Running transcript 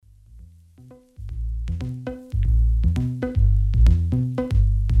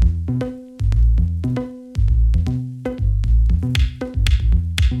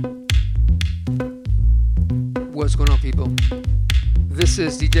people? This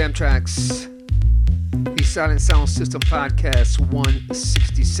is the M-TRAXXX, the Silent Sound System Podcast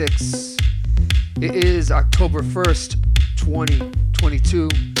 166. It is October 1st, 2022,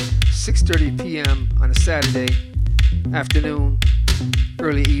 6:30 p.m. on a Saturday afternoon,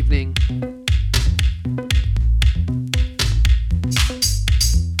 early evening.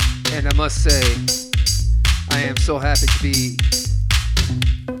 And I must say, I am so happy to be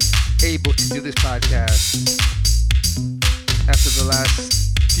able to do this podcast after the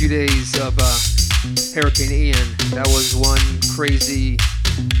last few days of Hurricane Ian. That was one crazy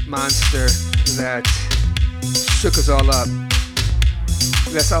monster that shook us all up.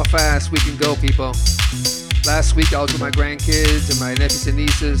 That's how fast we can go, people. Last week I was with my grandkids and my nephews and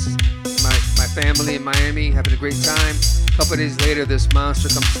nieces, my family in Miami, having a great time. A couple of days later, this monster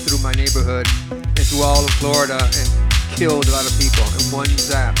comes through my neighborhood and through all of Florida and killed a lot of people in one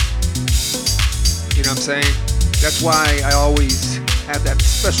zap. You know what I'm saying? That's why I always have that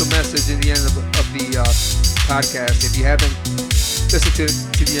special message in the end of the podcast. If you haven't listened to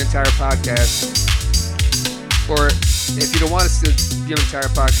the entire podcast, or if you don't want to listen to the entire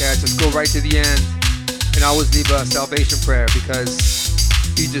podcast, just go right to the end and always leave a salvation prayer, because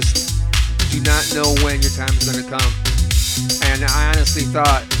you just do not know when your time is going to come. And I honestly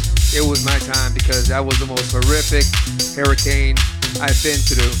thought it was my time, because that was the most horrific hurricane I've been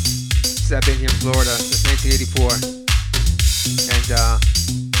through since I've been here in Florida since 1984. And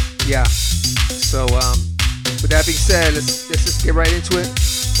yeah, so with that being said, let's just get right into it.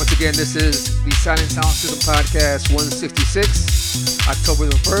 Once again, this is the Silent Sound System Podcast 166, October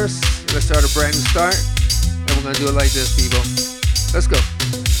the 1st. Let's start a brand new start, and we're going to do it like this, people. Let's go.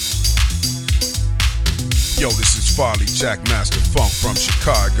 Yo, this is Farley Jack Master Funk from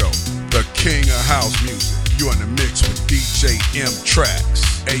Chicago, the king of house music. You're in the mix with DJ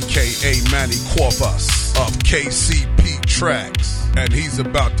M-TRAXXX, aka Manny Cuevas'z of KCP-TRAXXX, and he's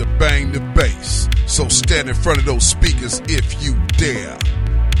about to bang the bass. So stand in front of those speakers if you dare.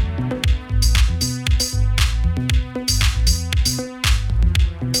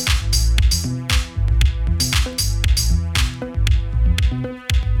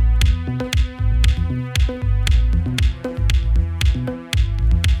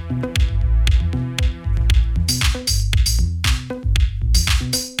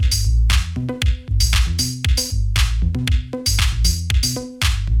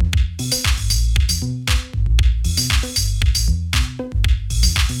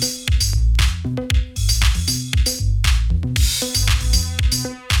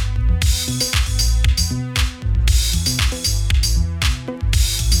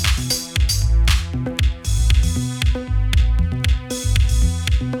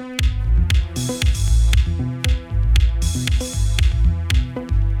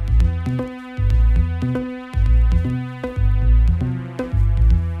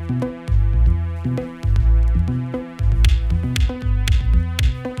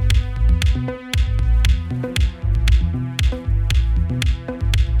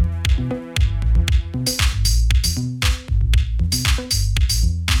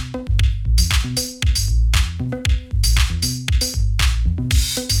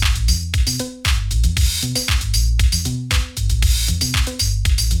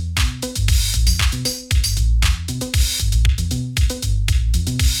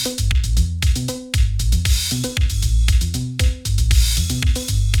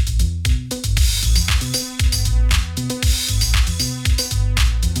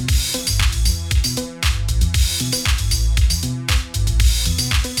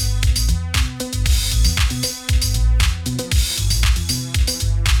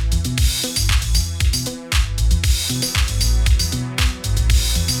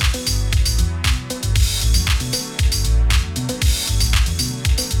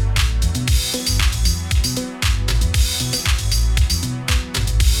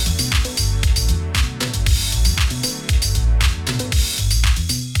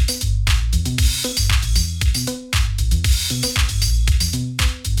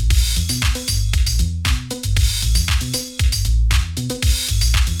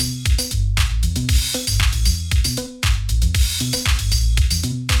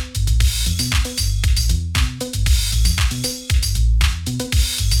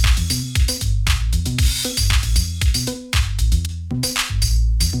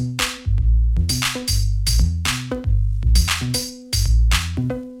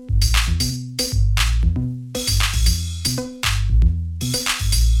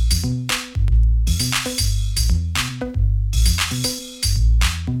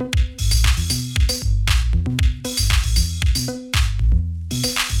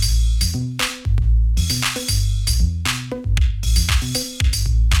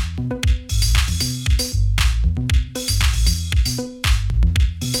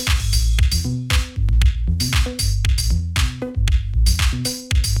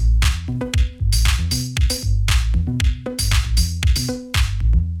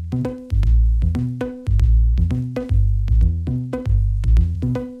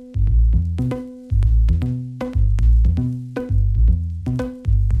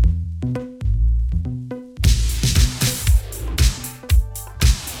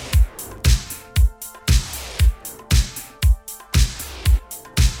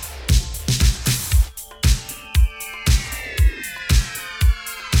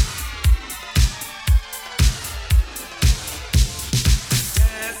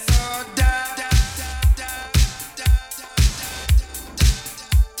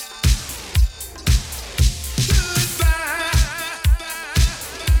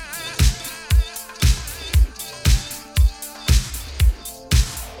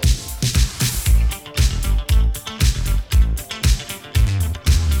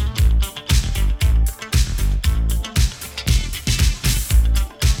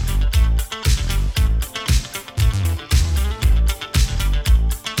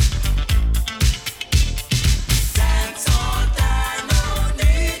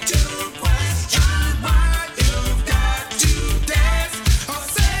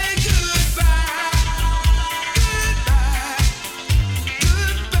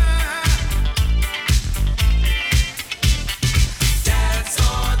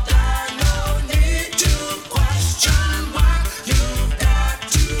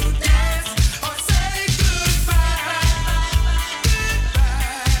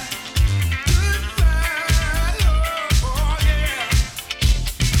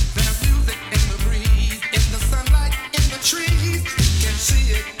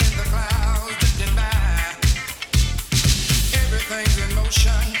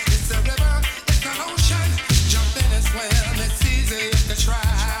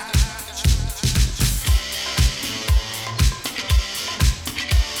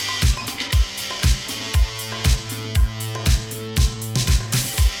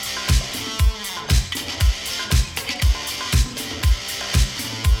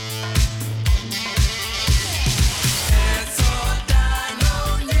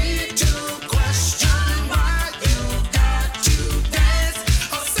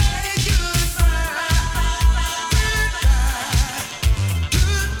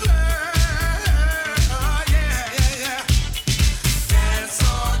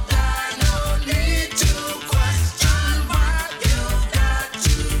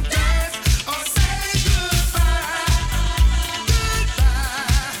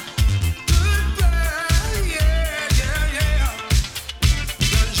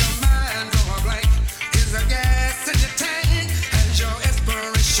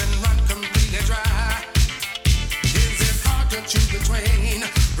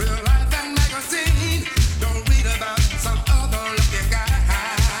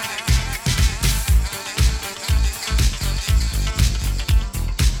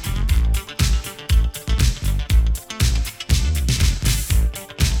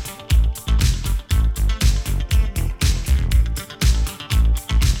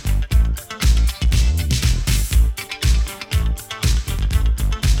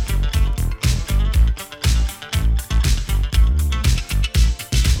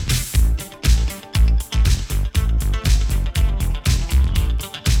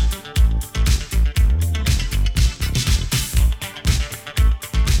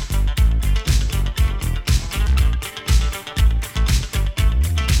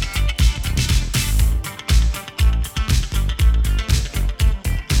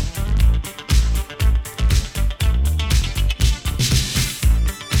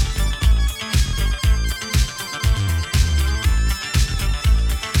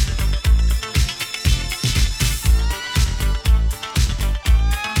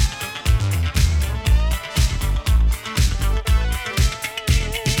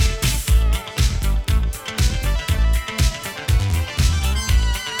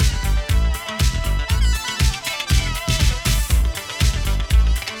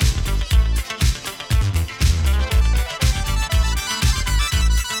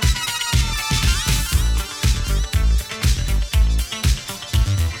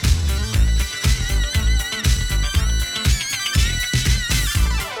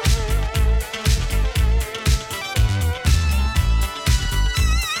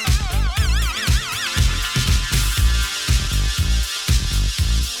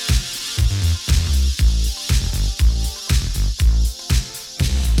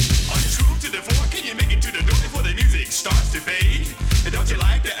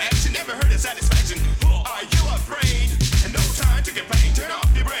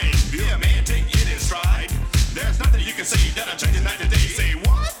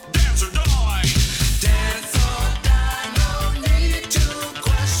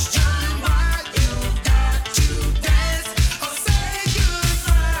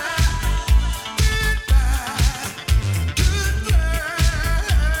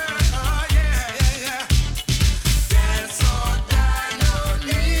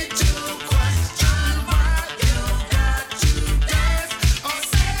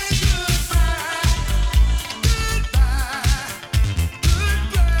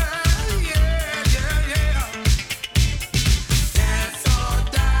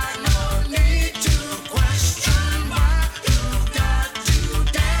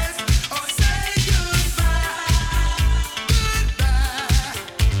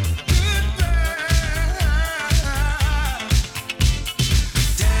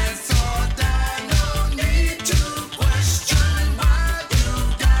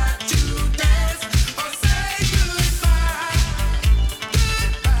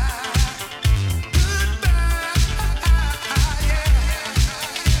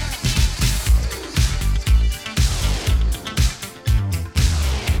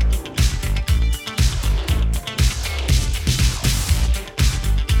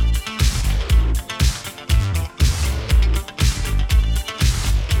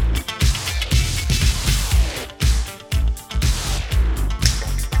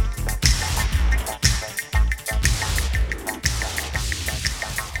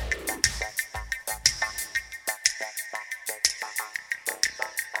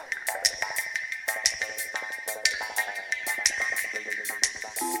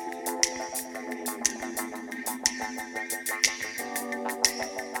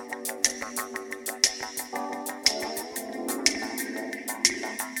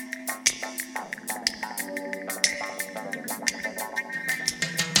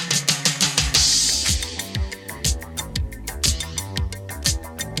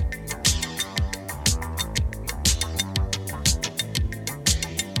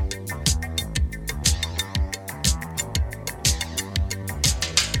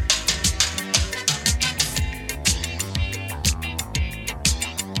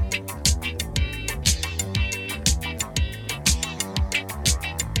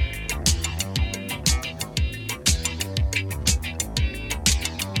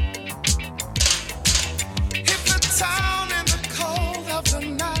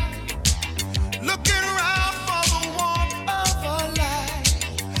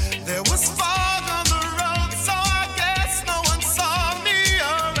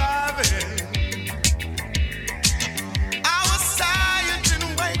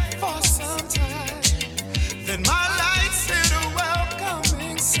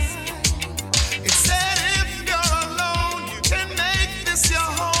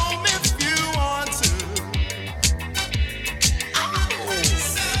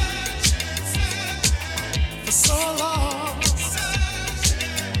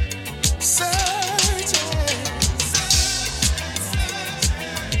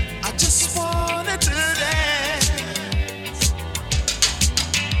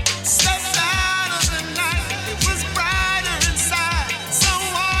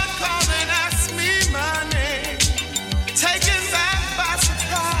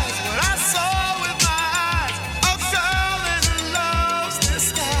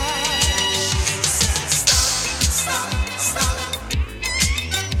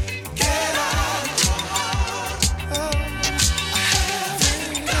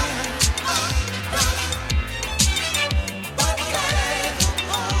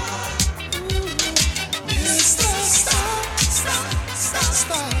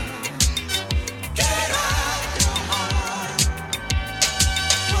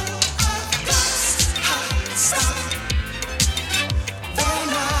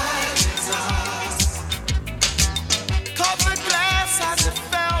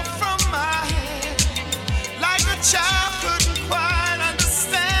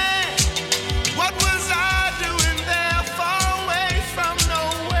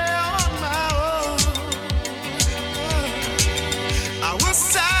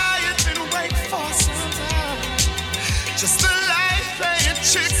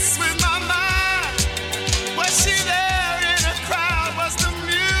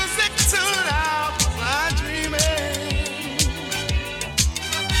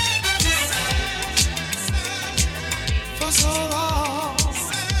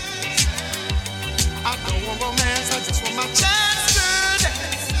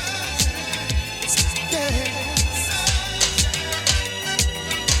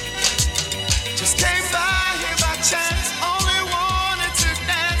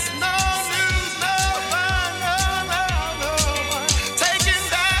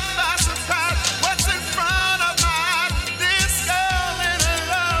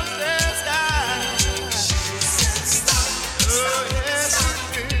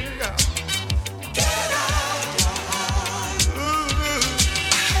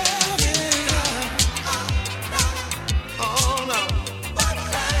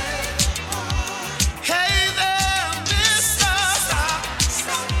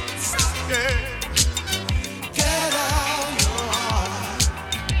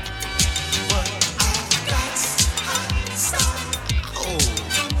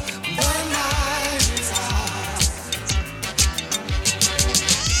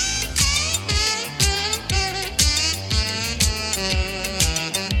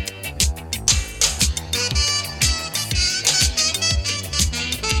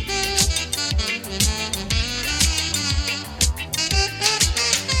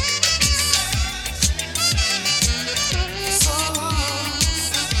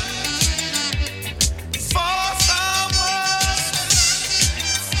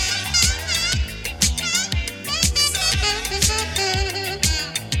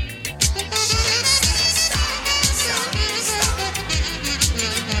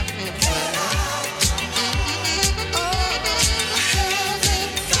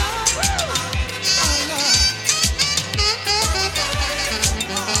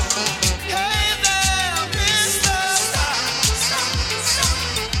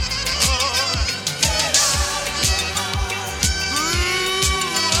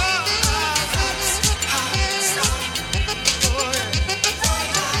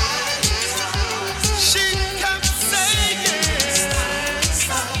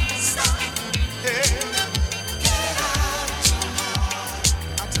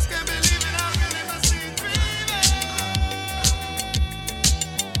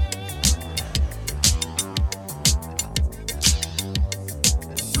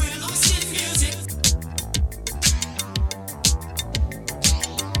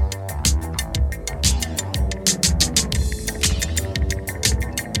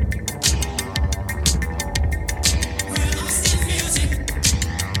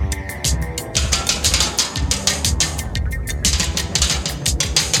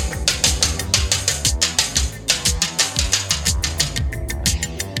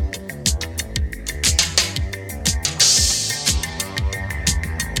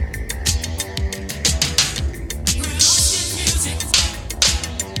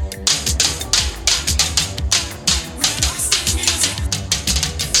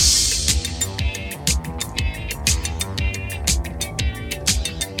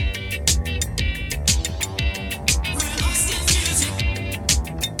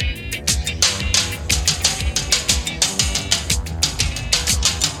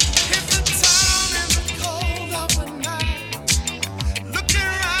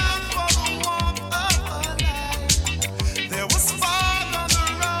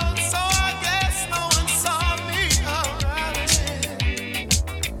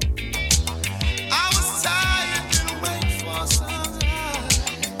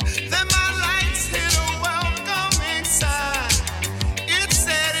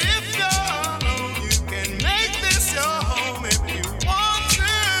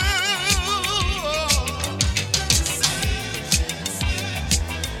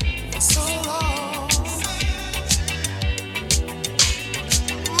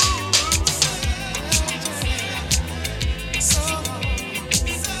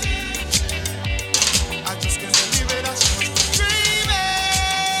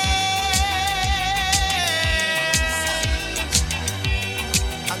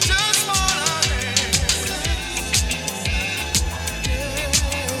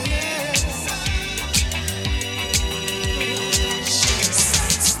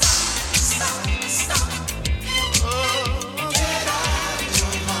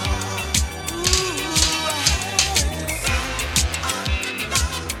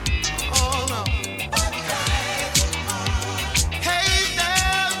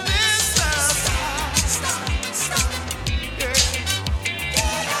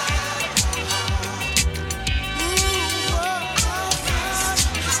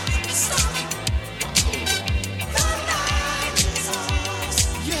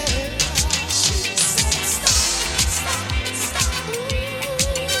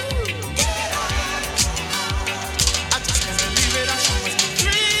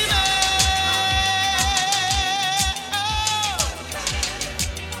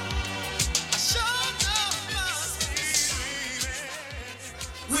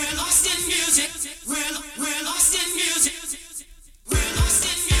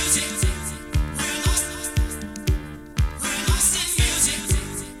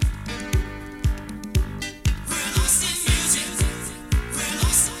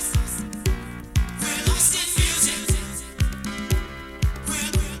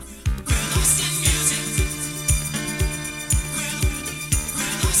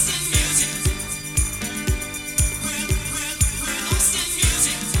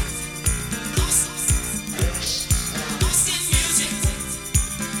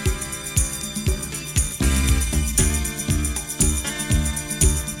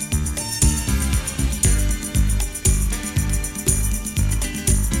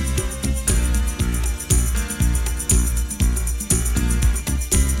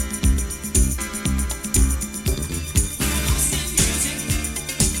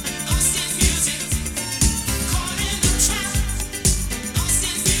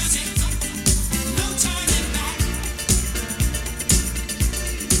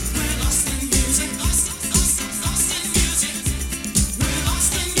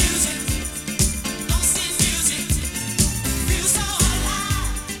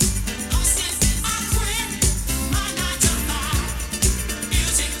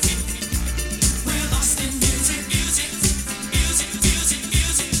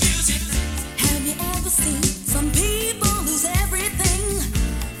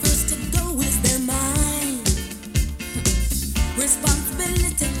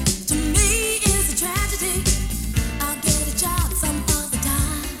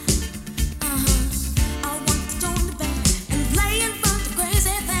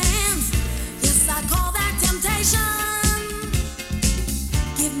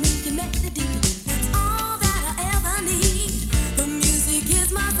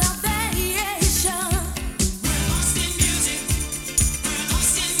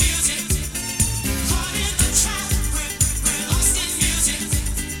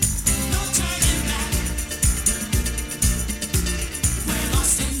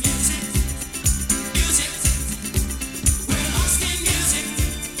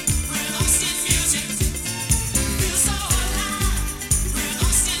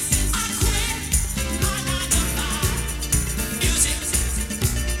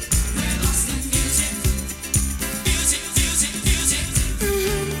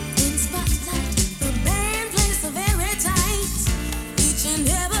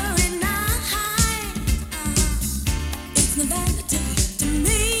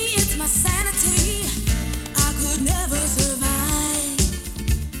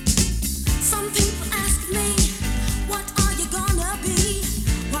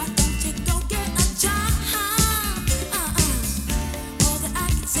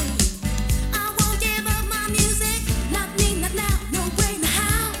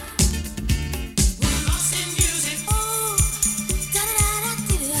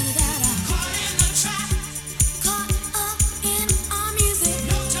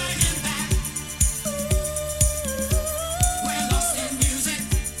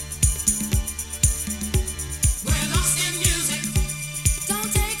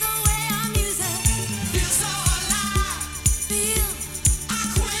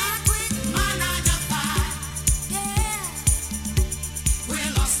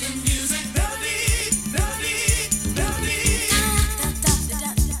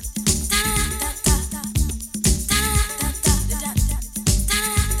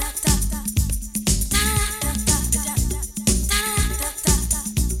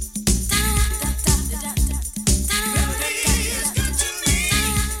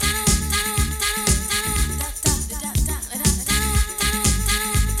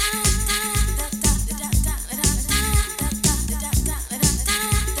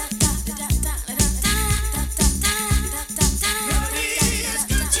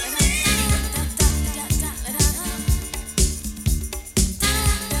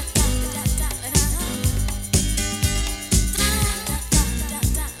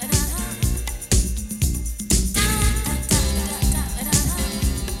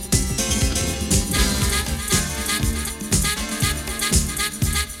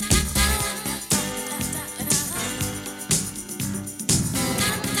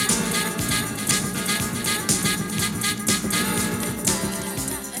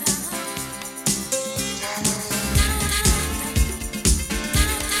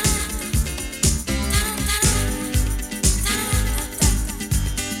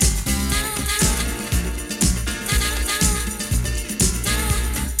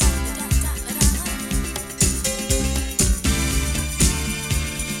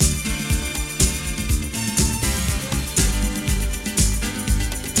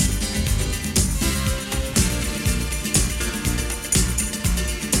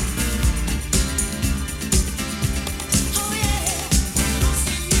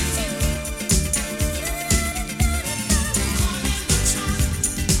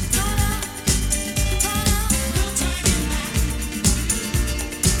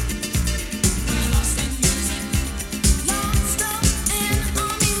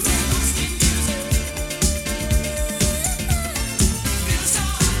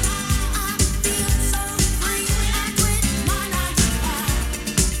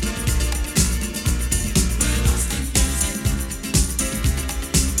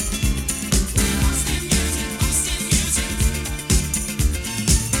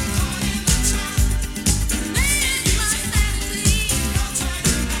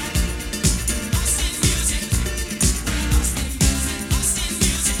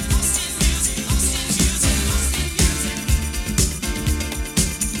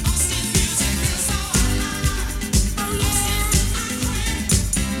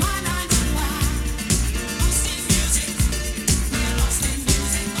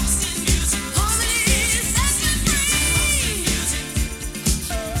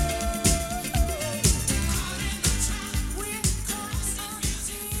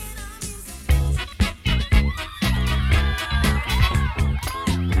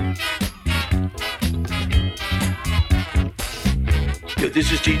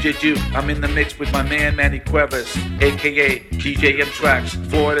 this is DJ Duke. I'm in the mix with my man Manny Cuevas'z, aka DJ M-TRAXXX,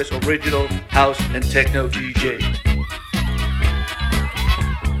 Florida's original house and techno DJ.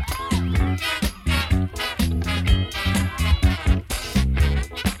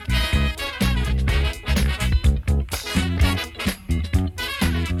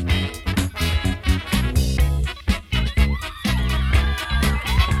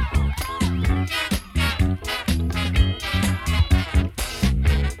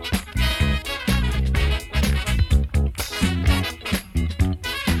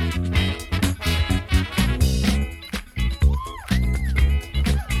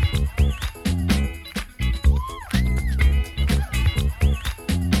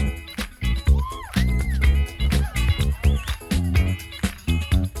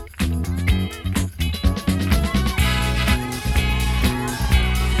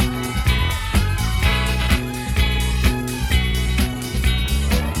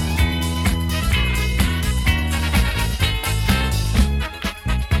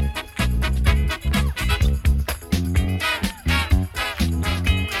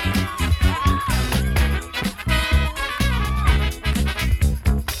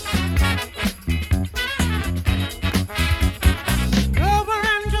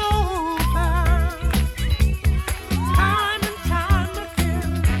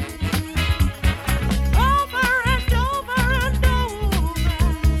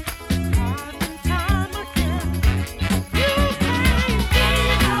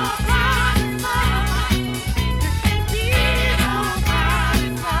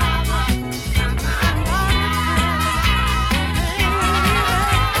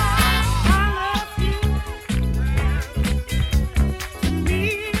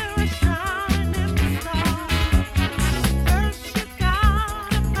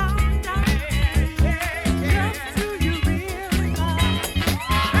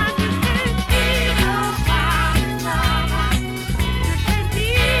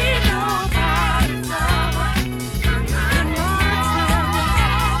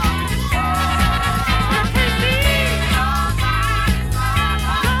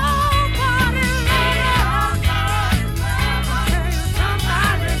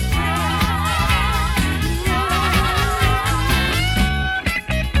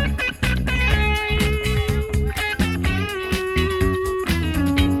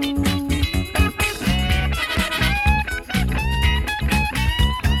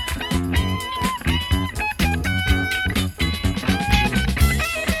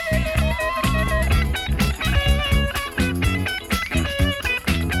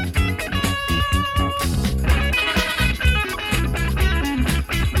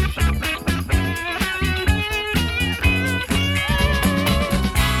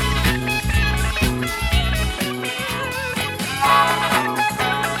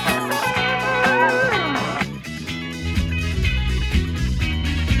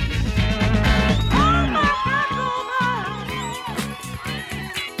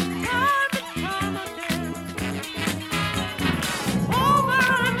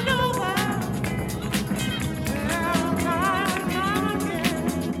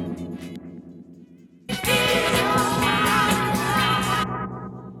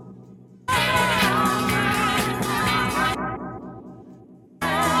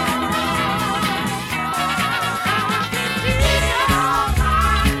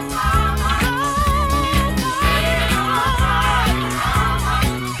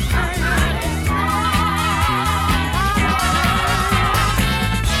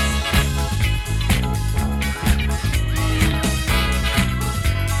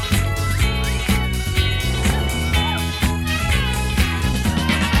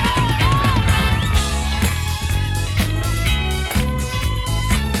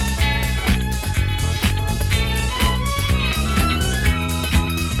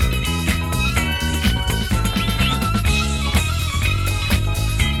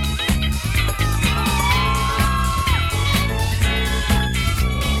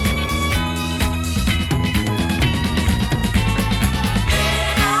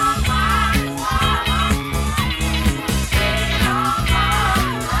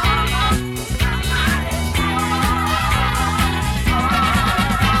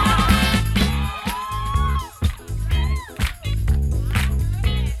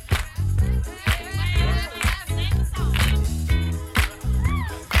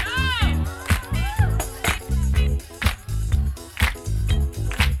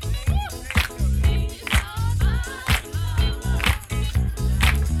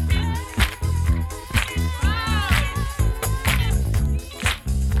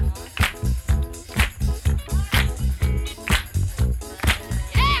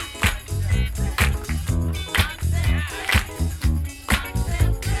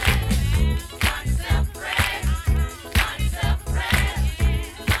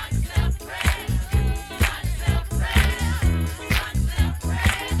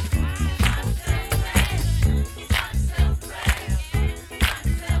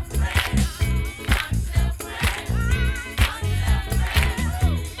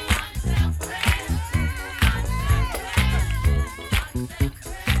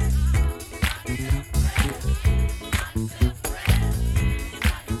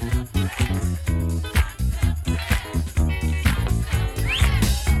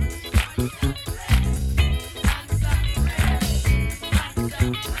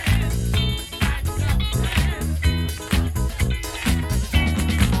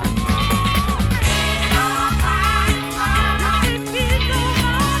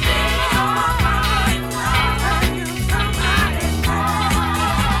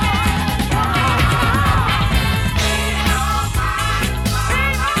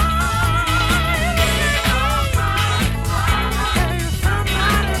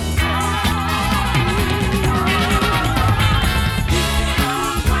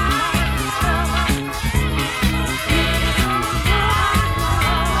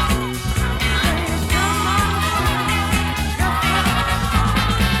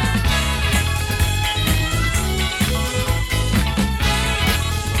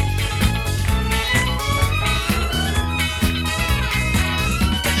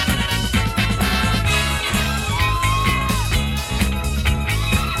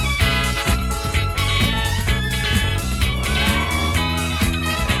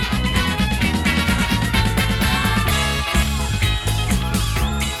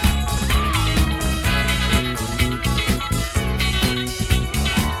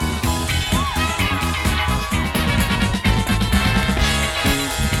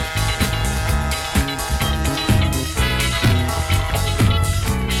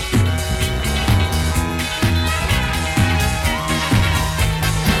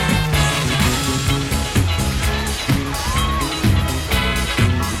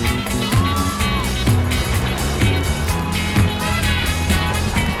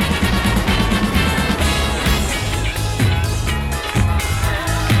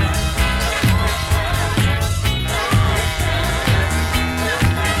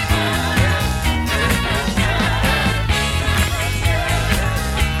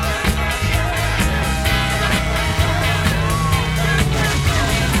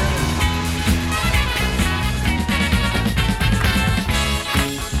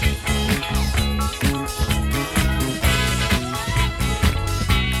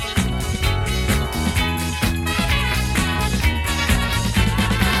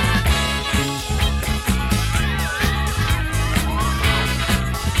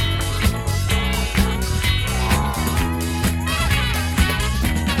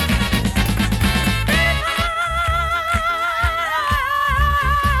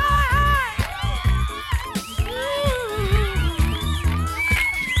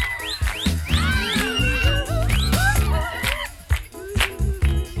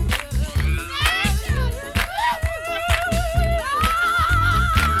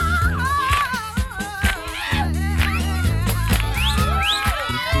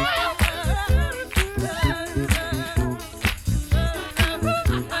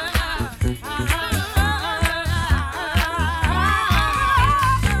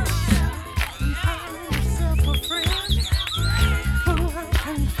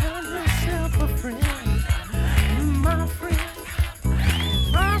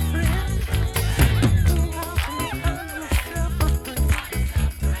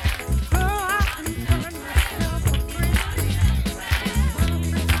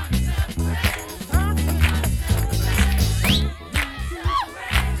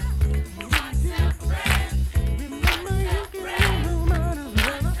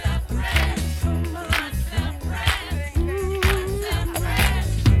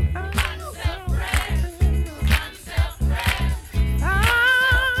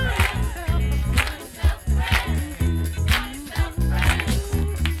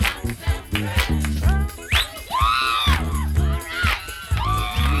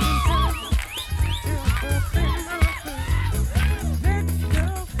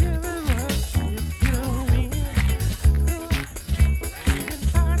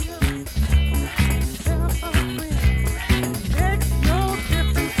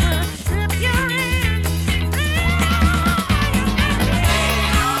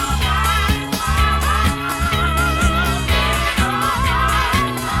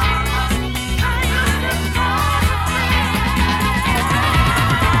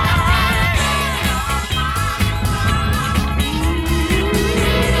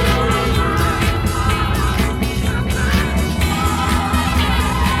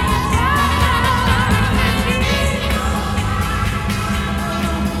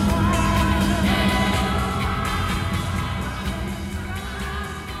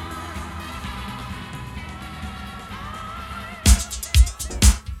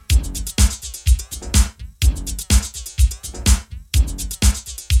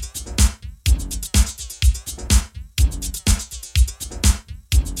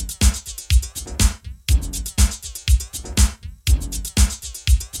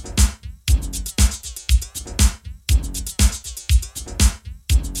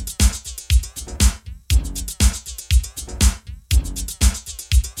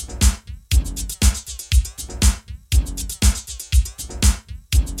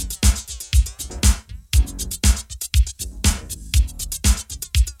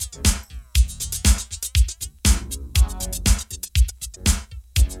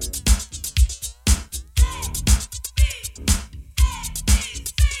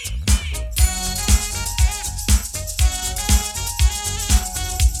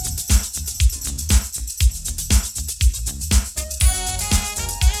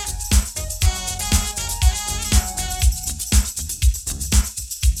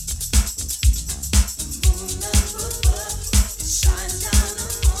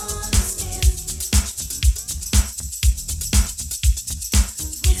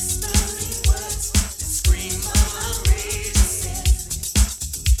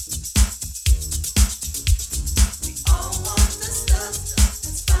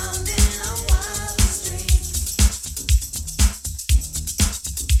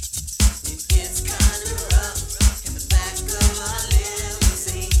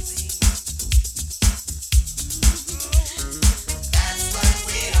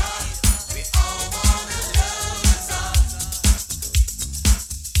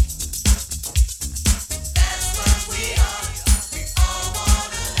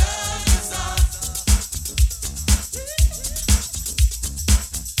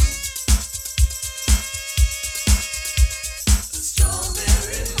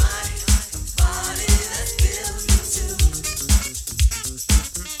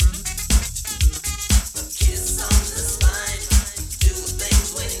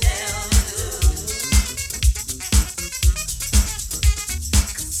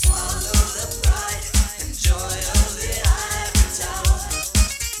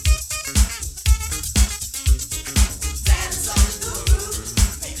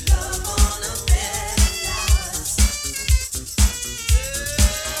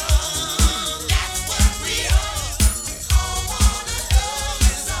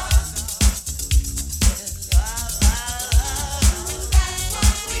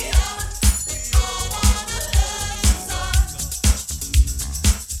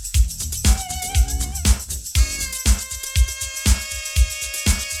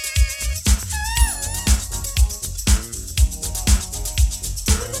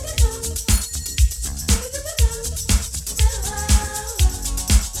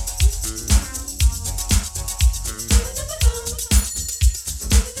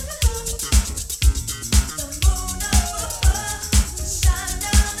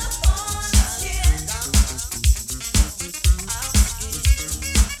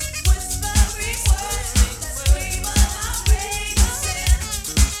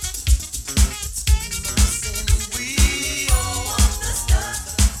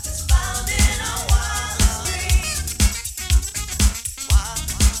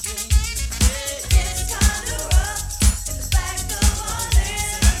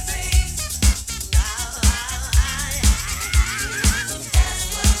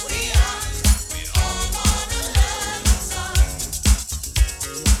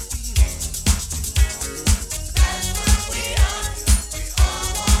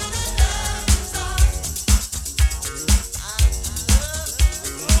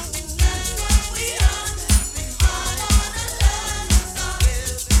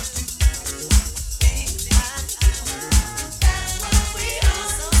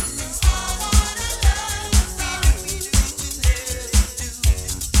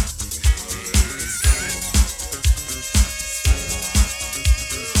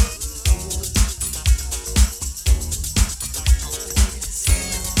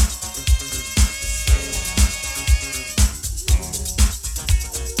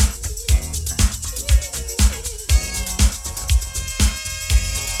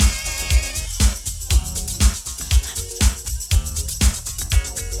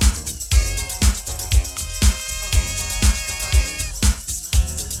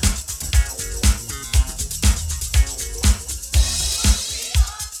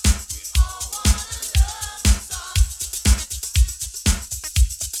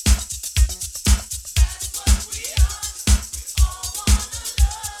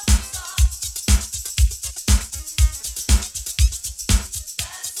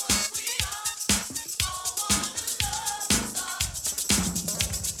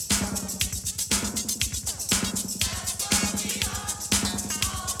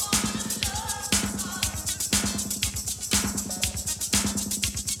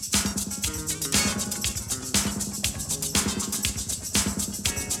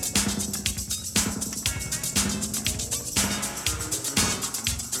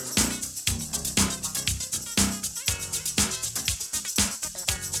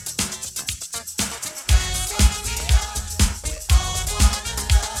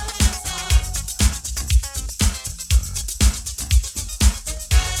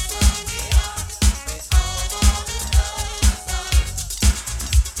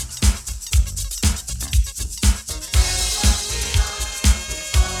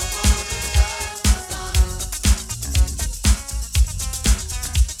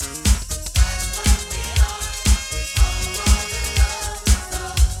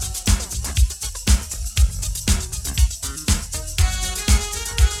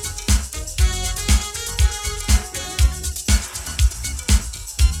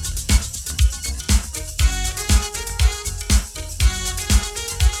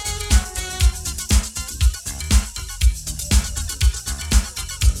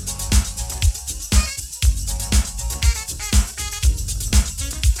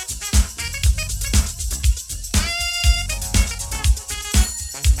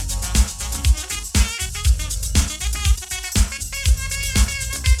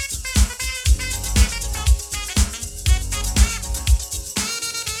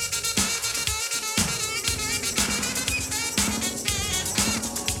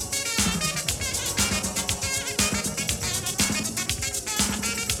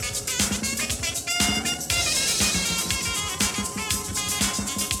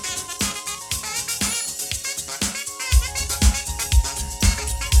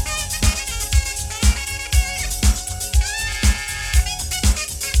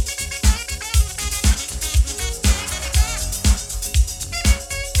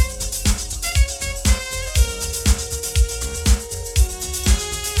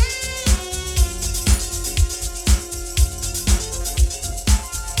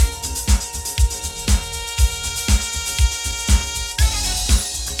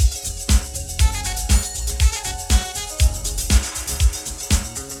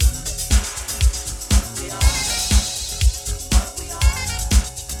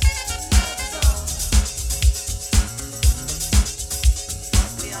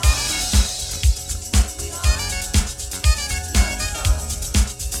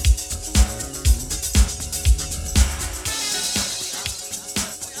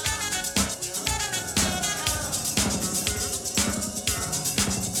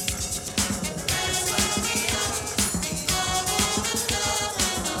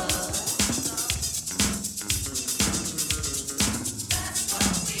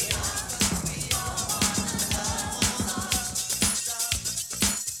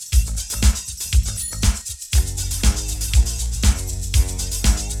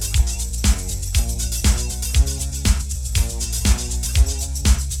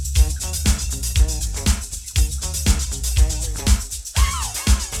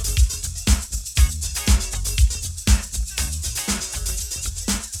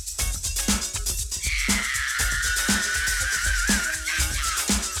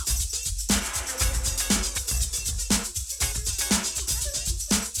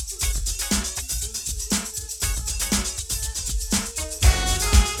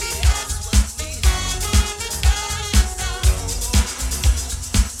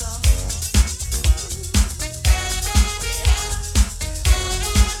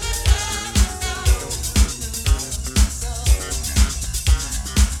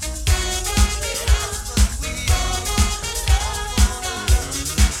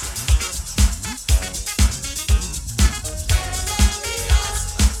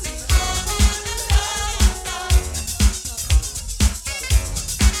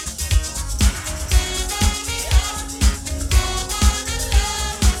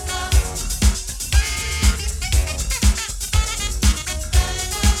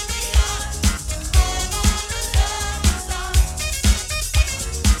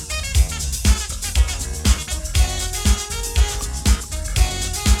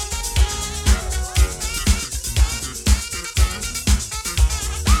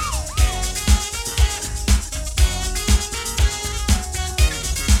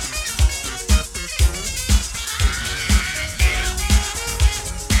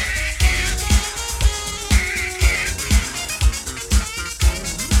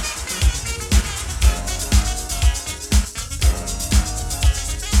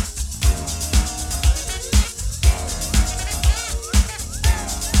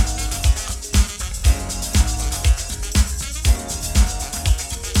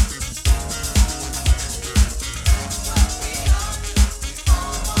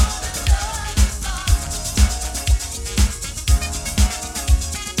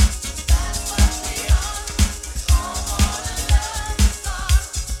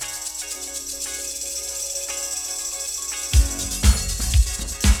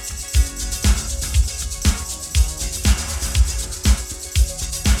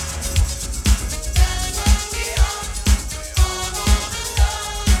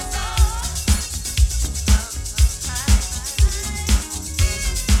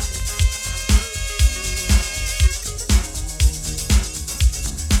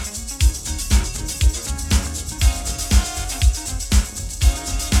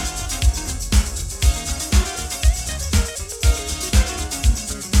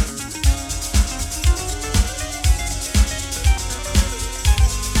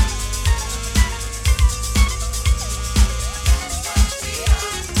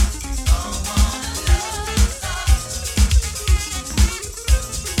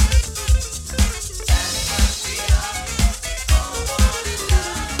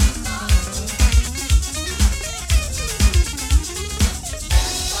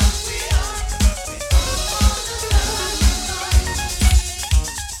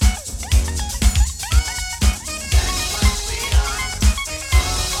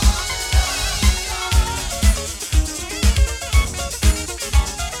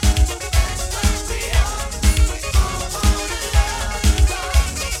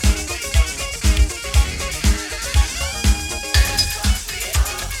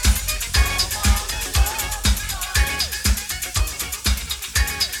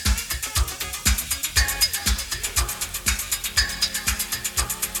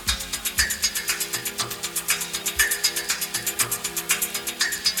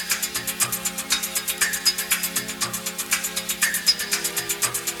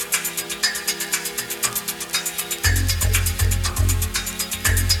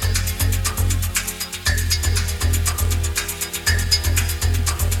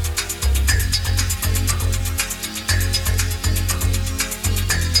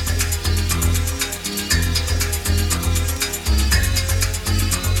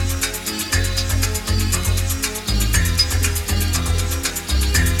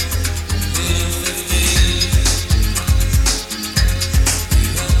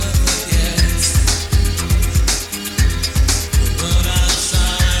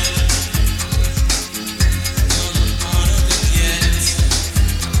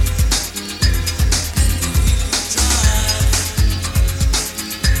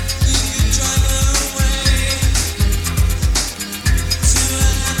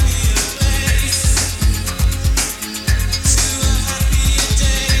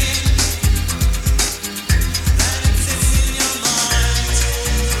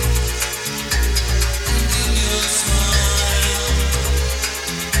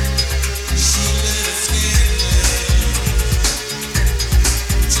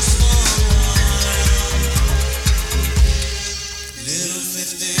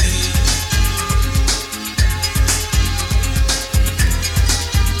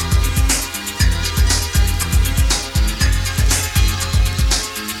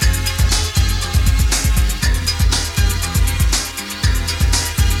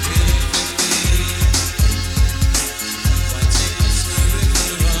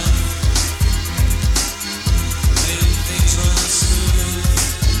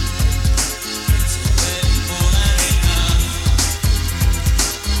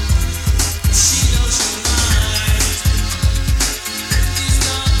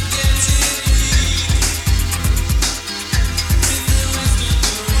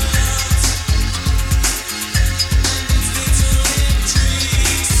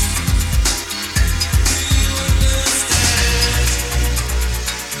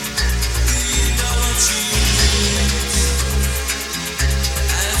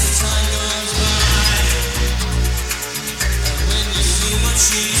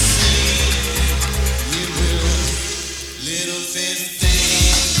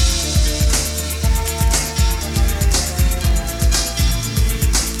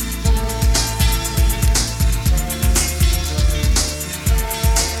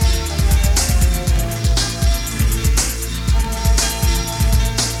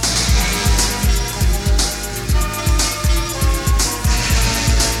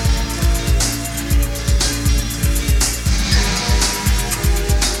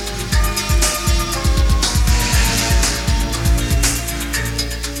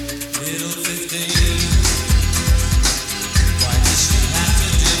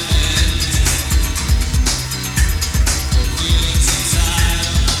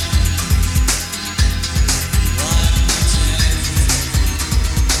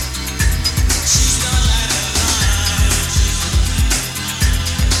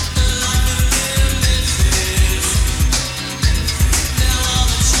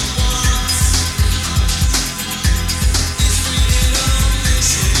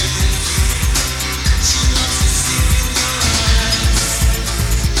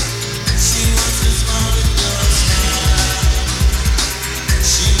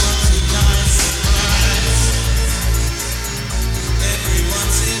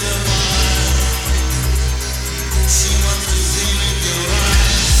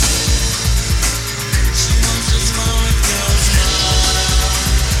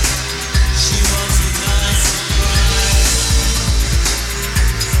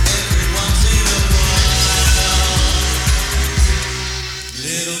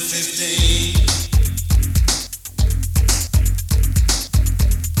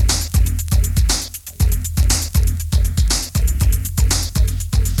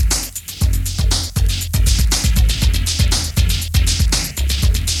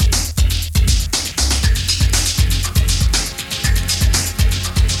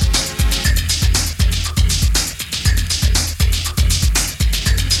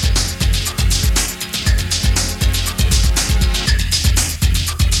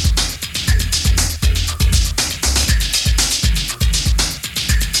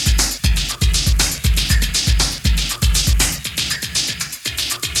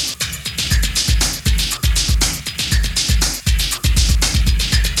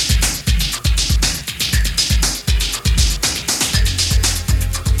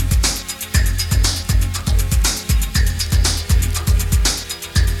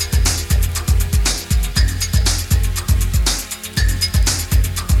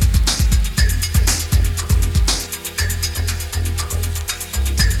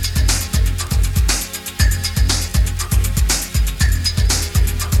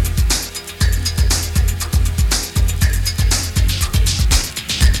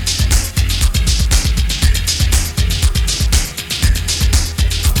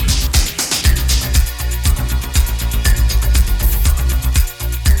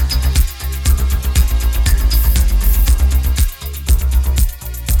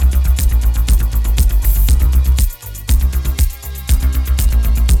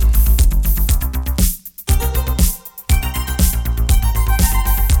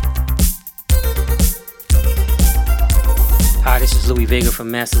 Vega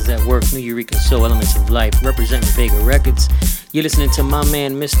from Masters at Work, New Eureka Soul, Elements of Life, representing Vega Records. You're listening to my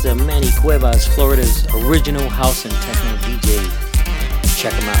man, Mr. Manny Cuevas'z, Florida's original house and techno DJ.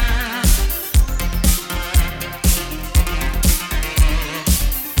 Check him out.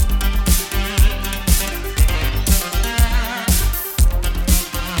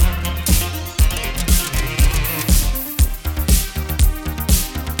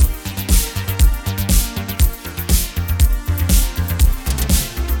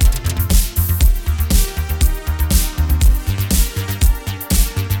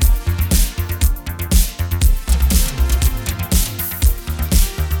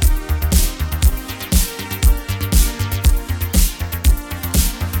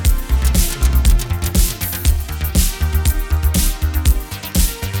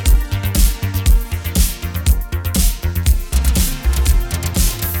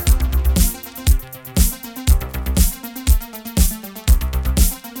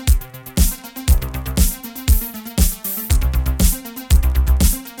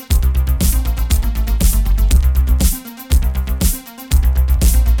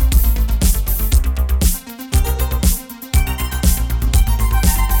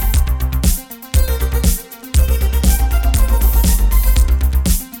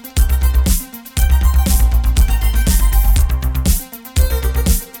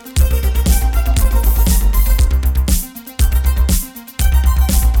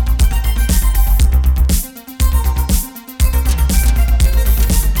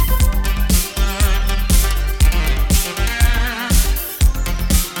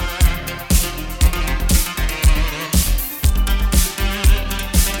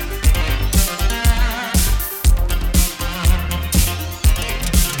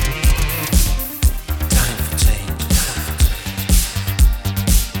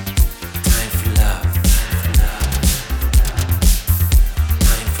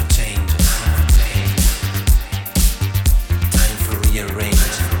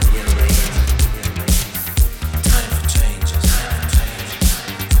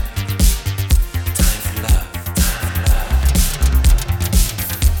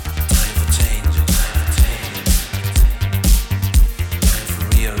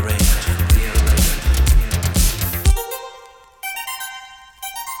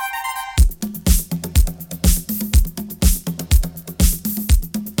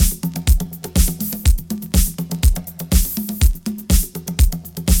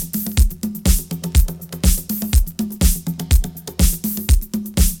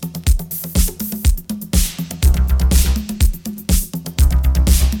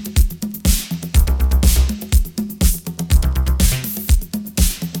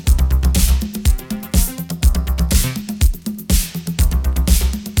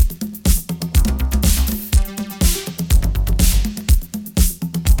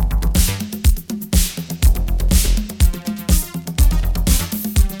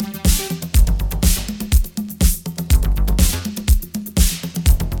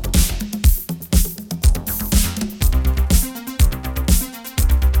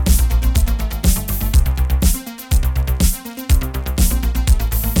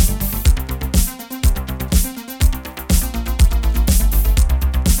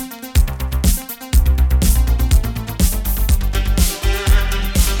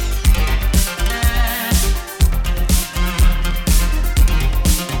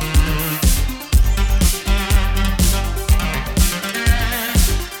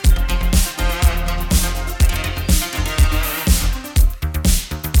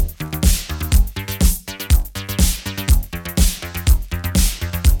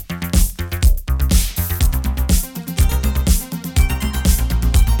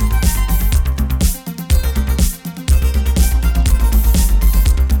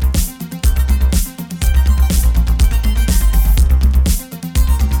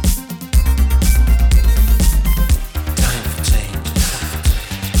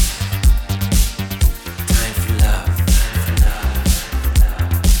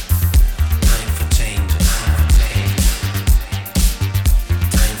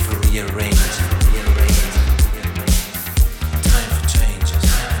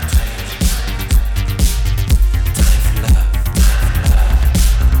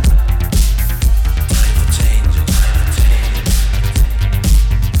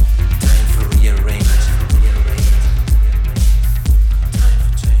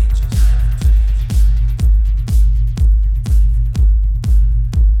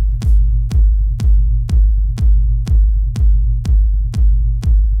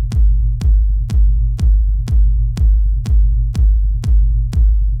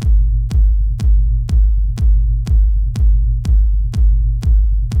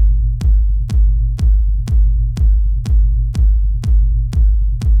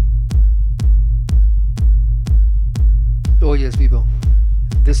 Yes, people.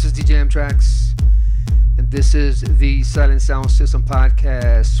 This is DJ M-TRAXXX, and this is the Silent Sound System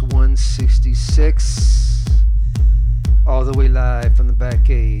Podcast 166, all the way live from the back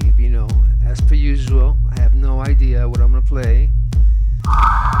cave. You know, as per usual, I have no idea what I'm gonna play,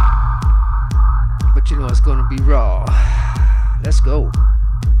 but you know it's gonna be raw. Let's go.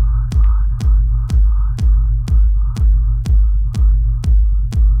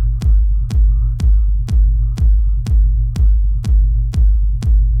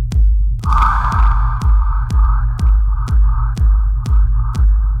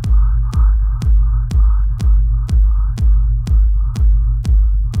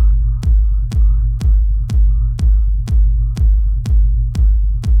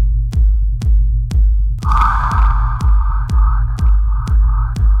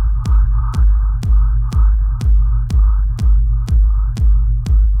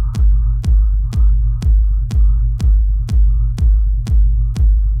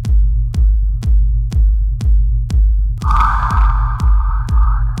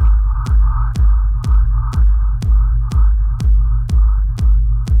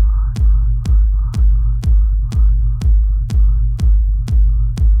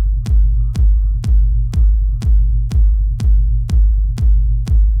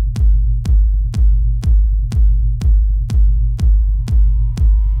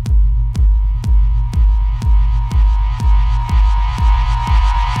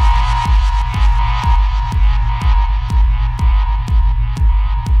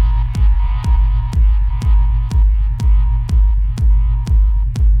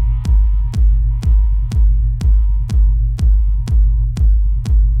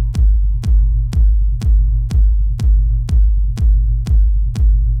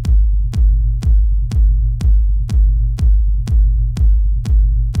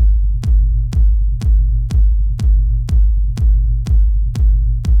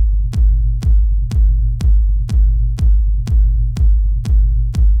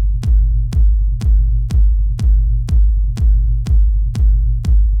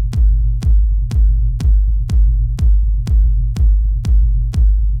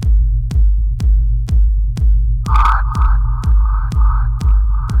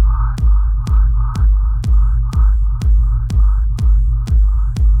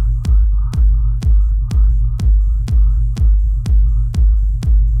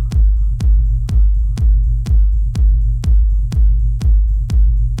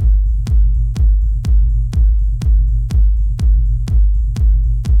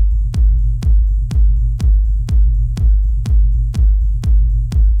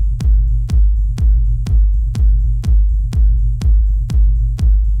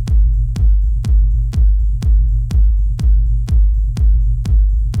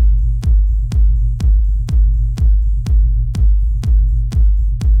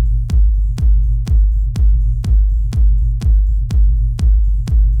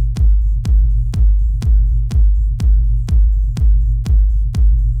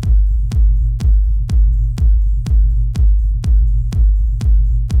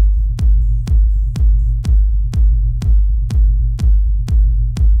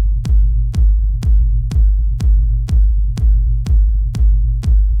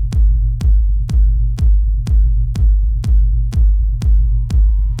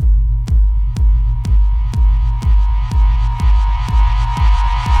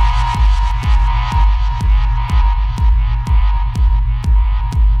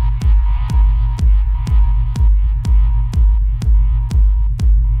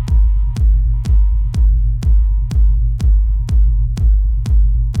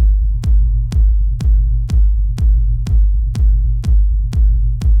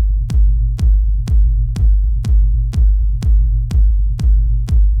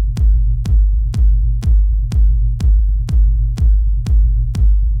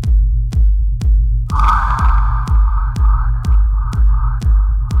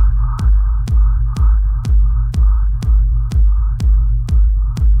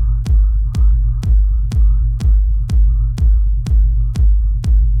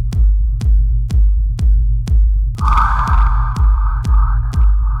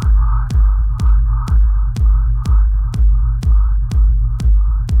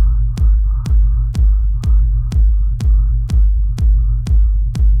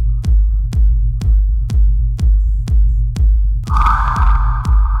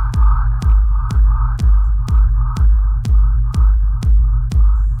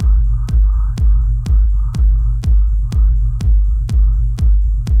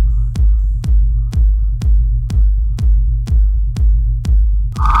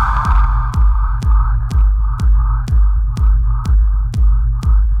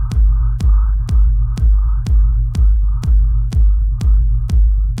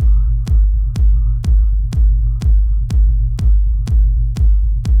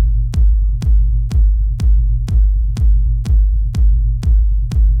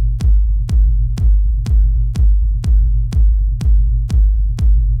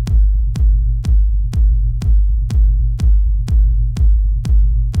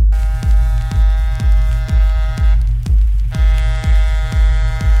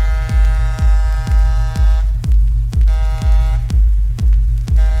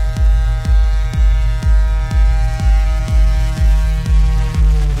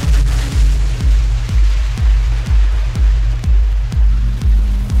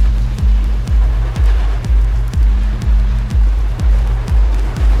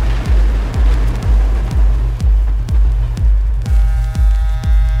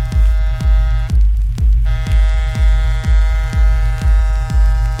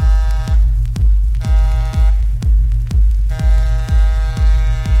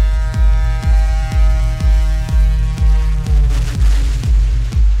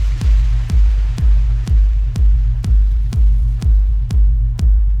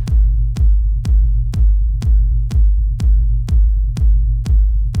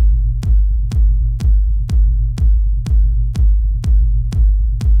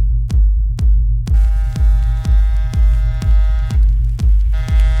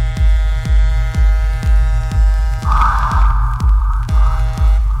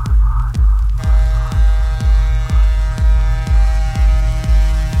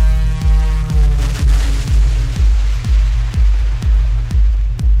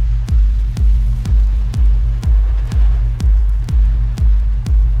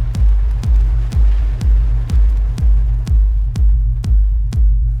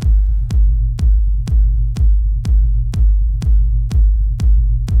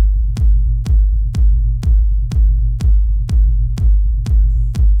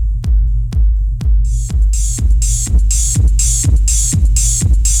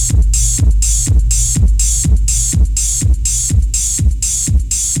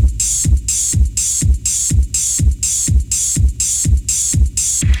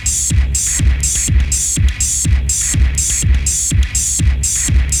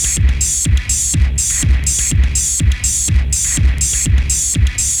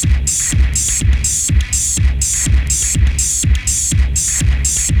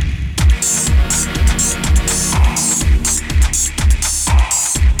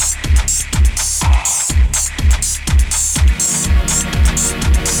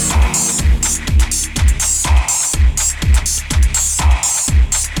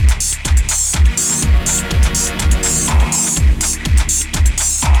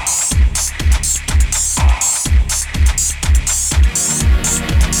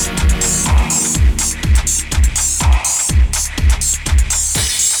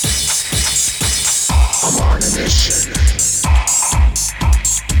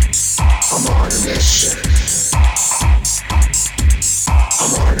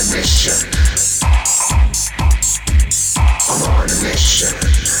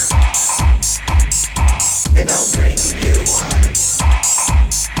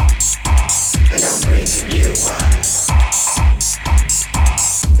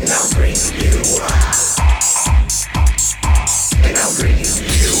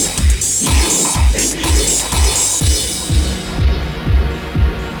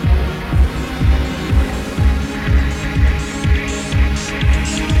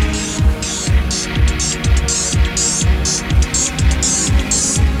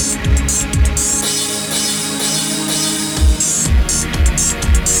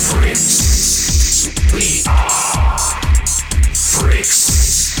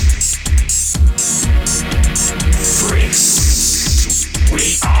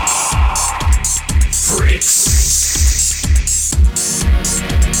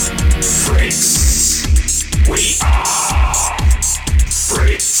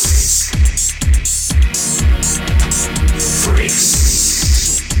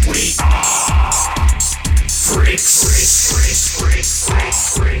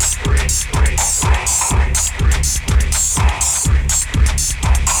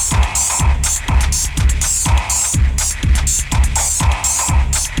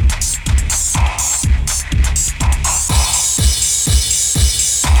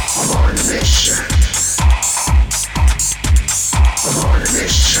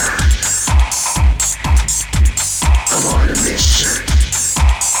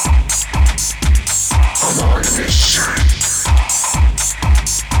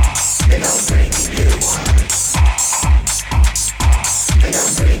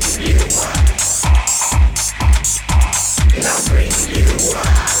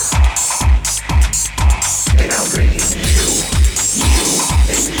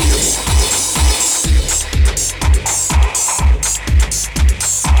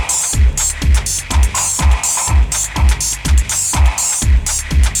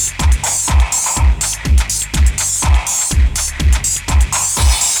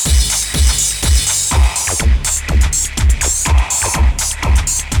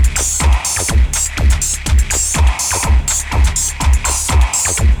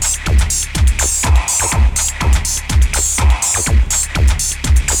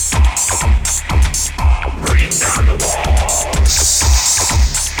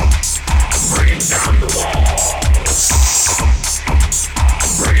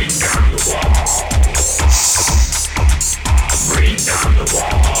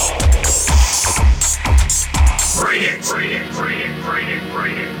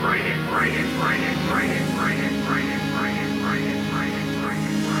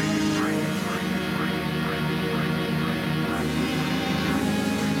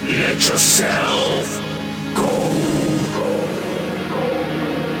 Let yourself go.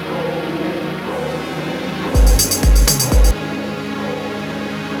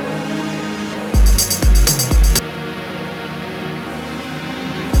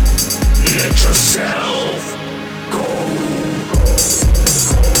 Let yourself go.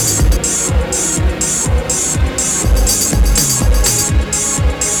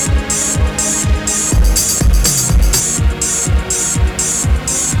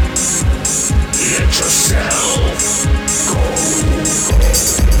 Let yourself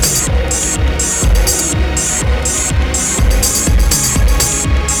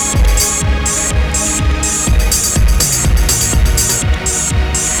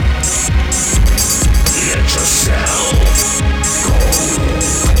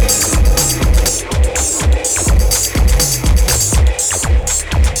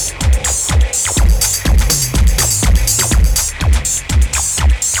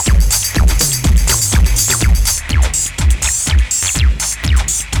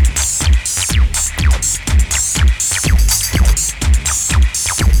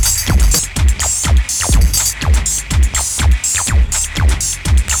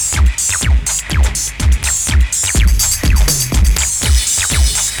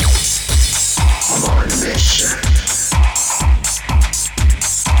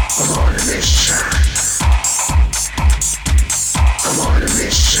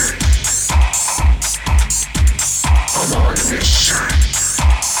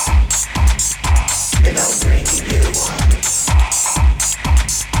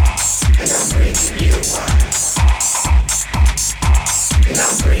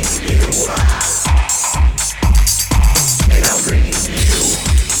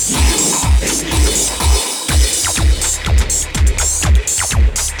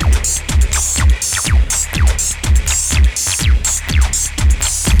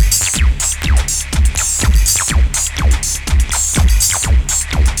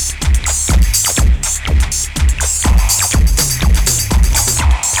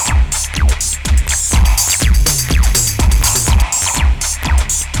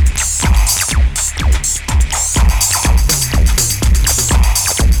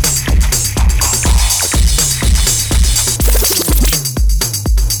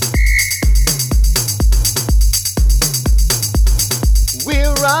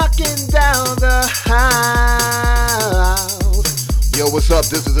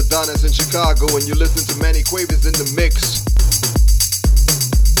This is Adonis in Chicago, and you listen to Manny Cuevas'z in the mix.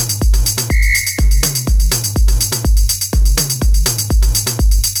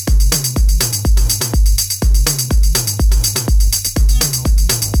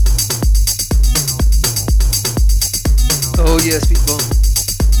 Oh yes, people.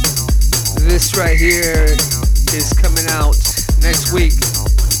 This right here is coming out next week.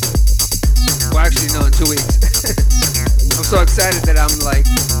 Well, actually, no, in 2 weeks. I'm so excited that I'm like,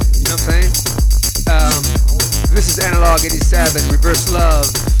 you know what I'm saying? This is aNoloG 87, Reverse Love.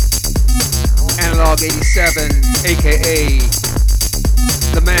 aNoloG 87, aka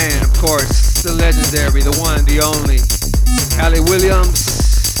course, the legendary, the one, the only, Ali Williams,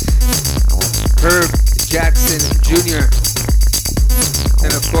 Herb Jackson Jr., and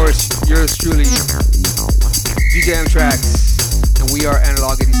of course, yours truly, DJ M-TRAXXX, and we are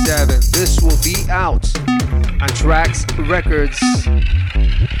aNoloG 87. This will be out on Trax Records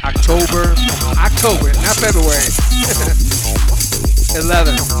October, not February,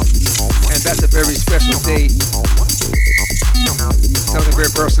 11, and that's a very special date. Something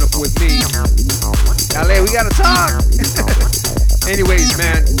very personal with me. LA, we gotta talk. Anyways,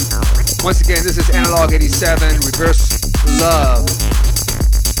 man, once again, this is aNoloG 87, Reverse Love,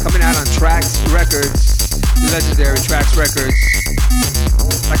 coming out on Trax Records, legendary Trax Records.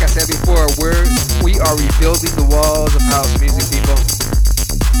 Like I said before, we are rebuilding the walls of house music, people.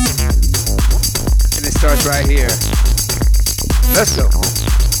 And it starts right here. Let's go.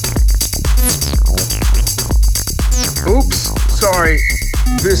 Oops, sorry.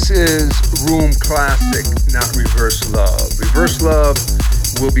 This is rOOmclaSSic, not Reverse Love. Reverse Love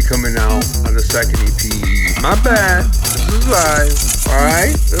will be coming out on the second EP. My bad. This is live.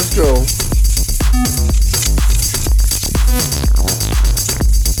 Alright, let's go.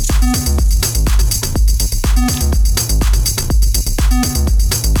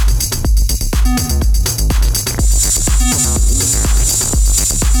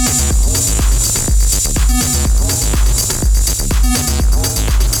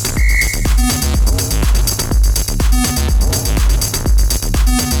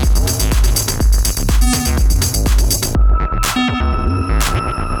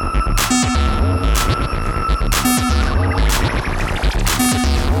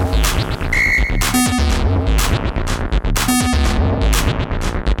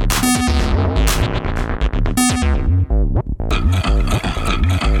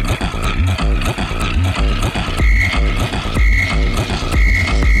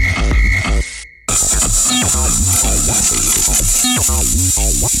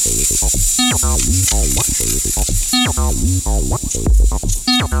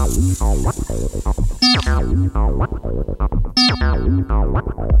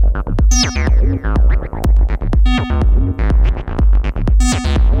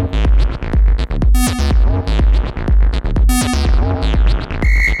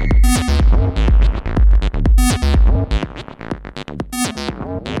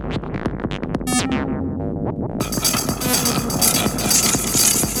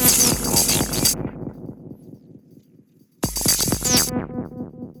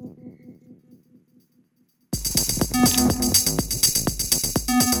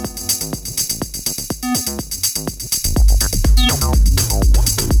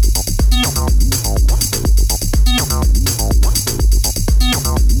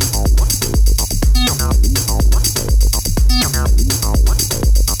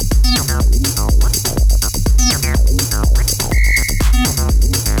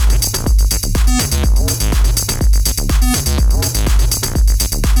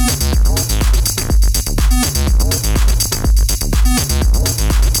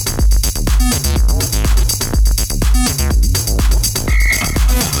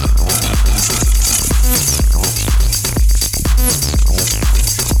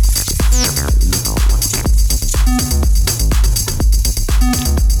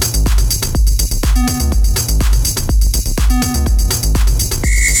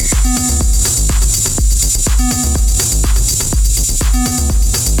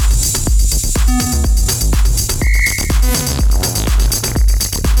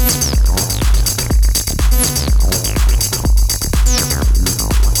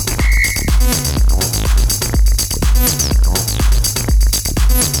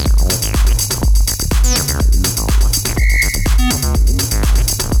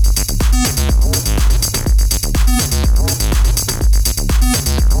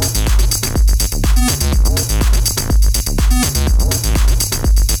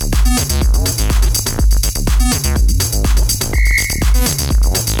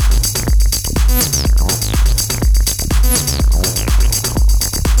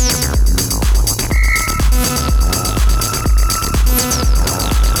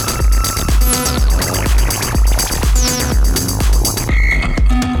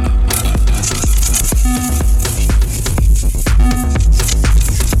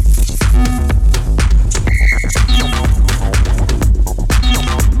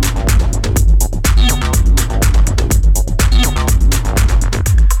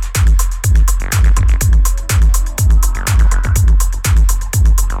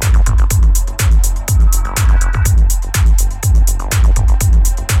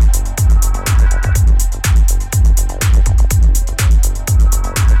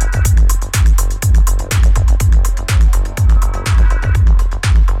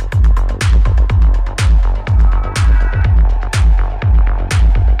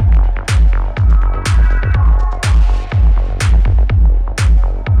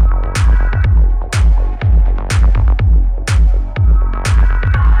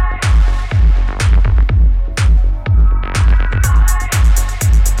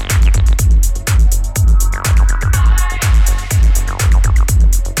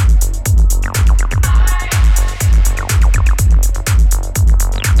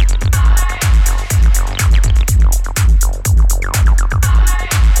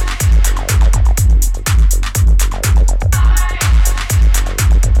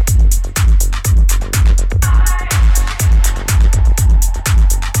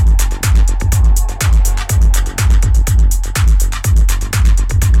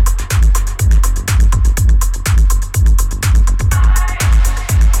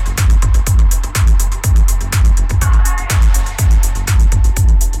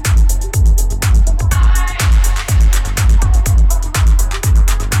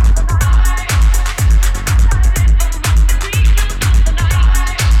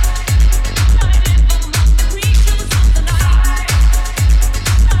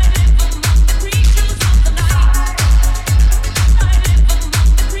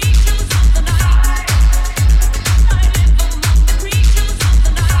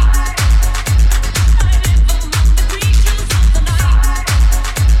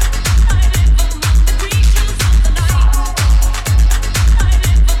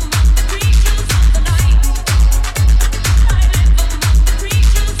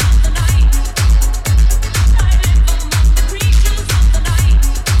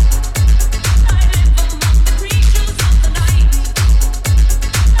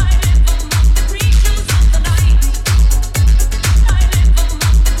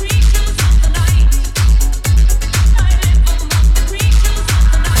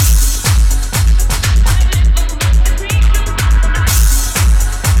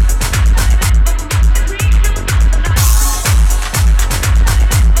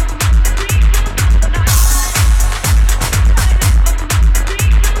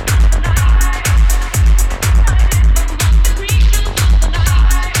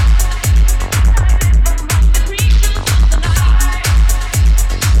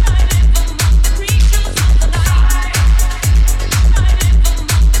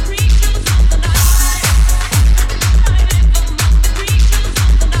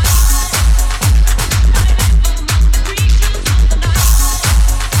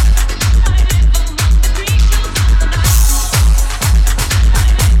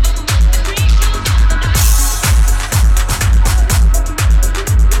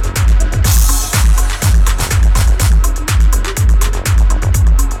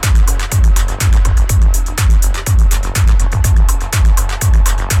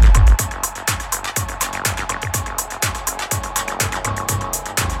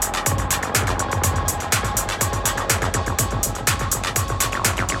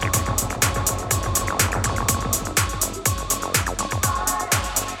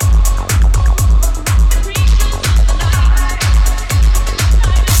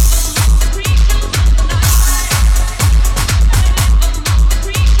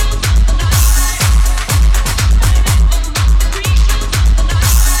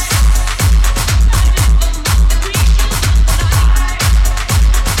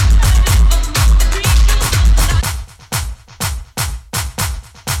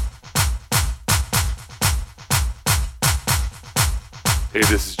 Hey,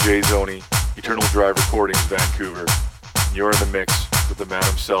 this is Jay Zoney, Eternal Drive Recordings, Vancouver. You're in the mix with the man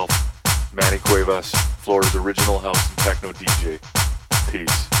himself, Manny Cuevas'z, Florida's original house and techno DJ.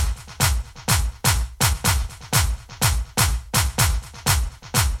 Peace.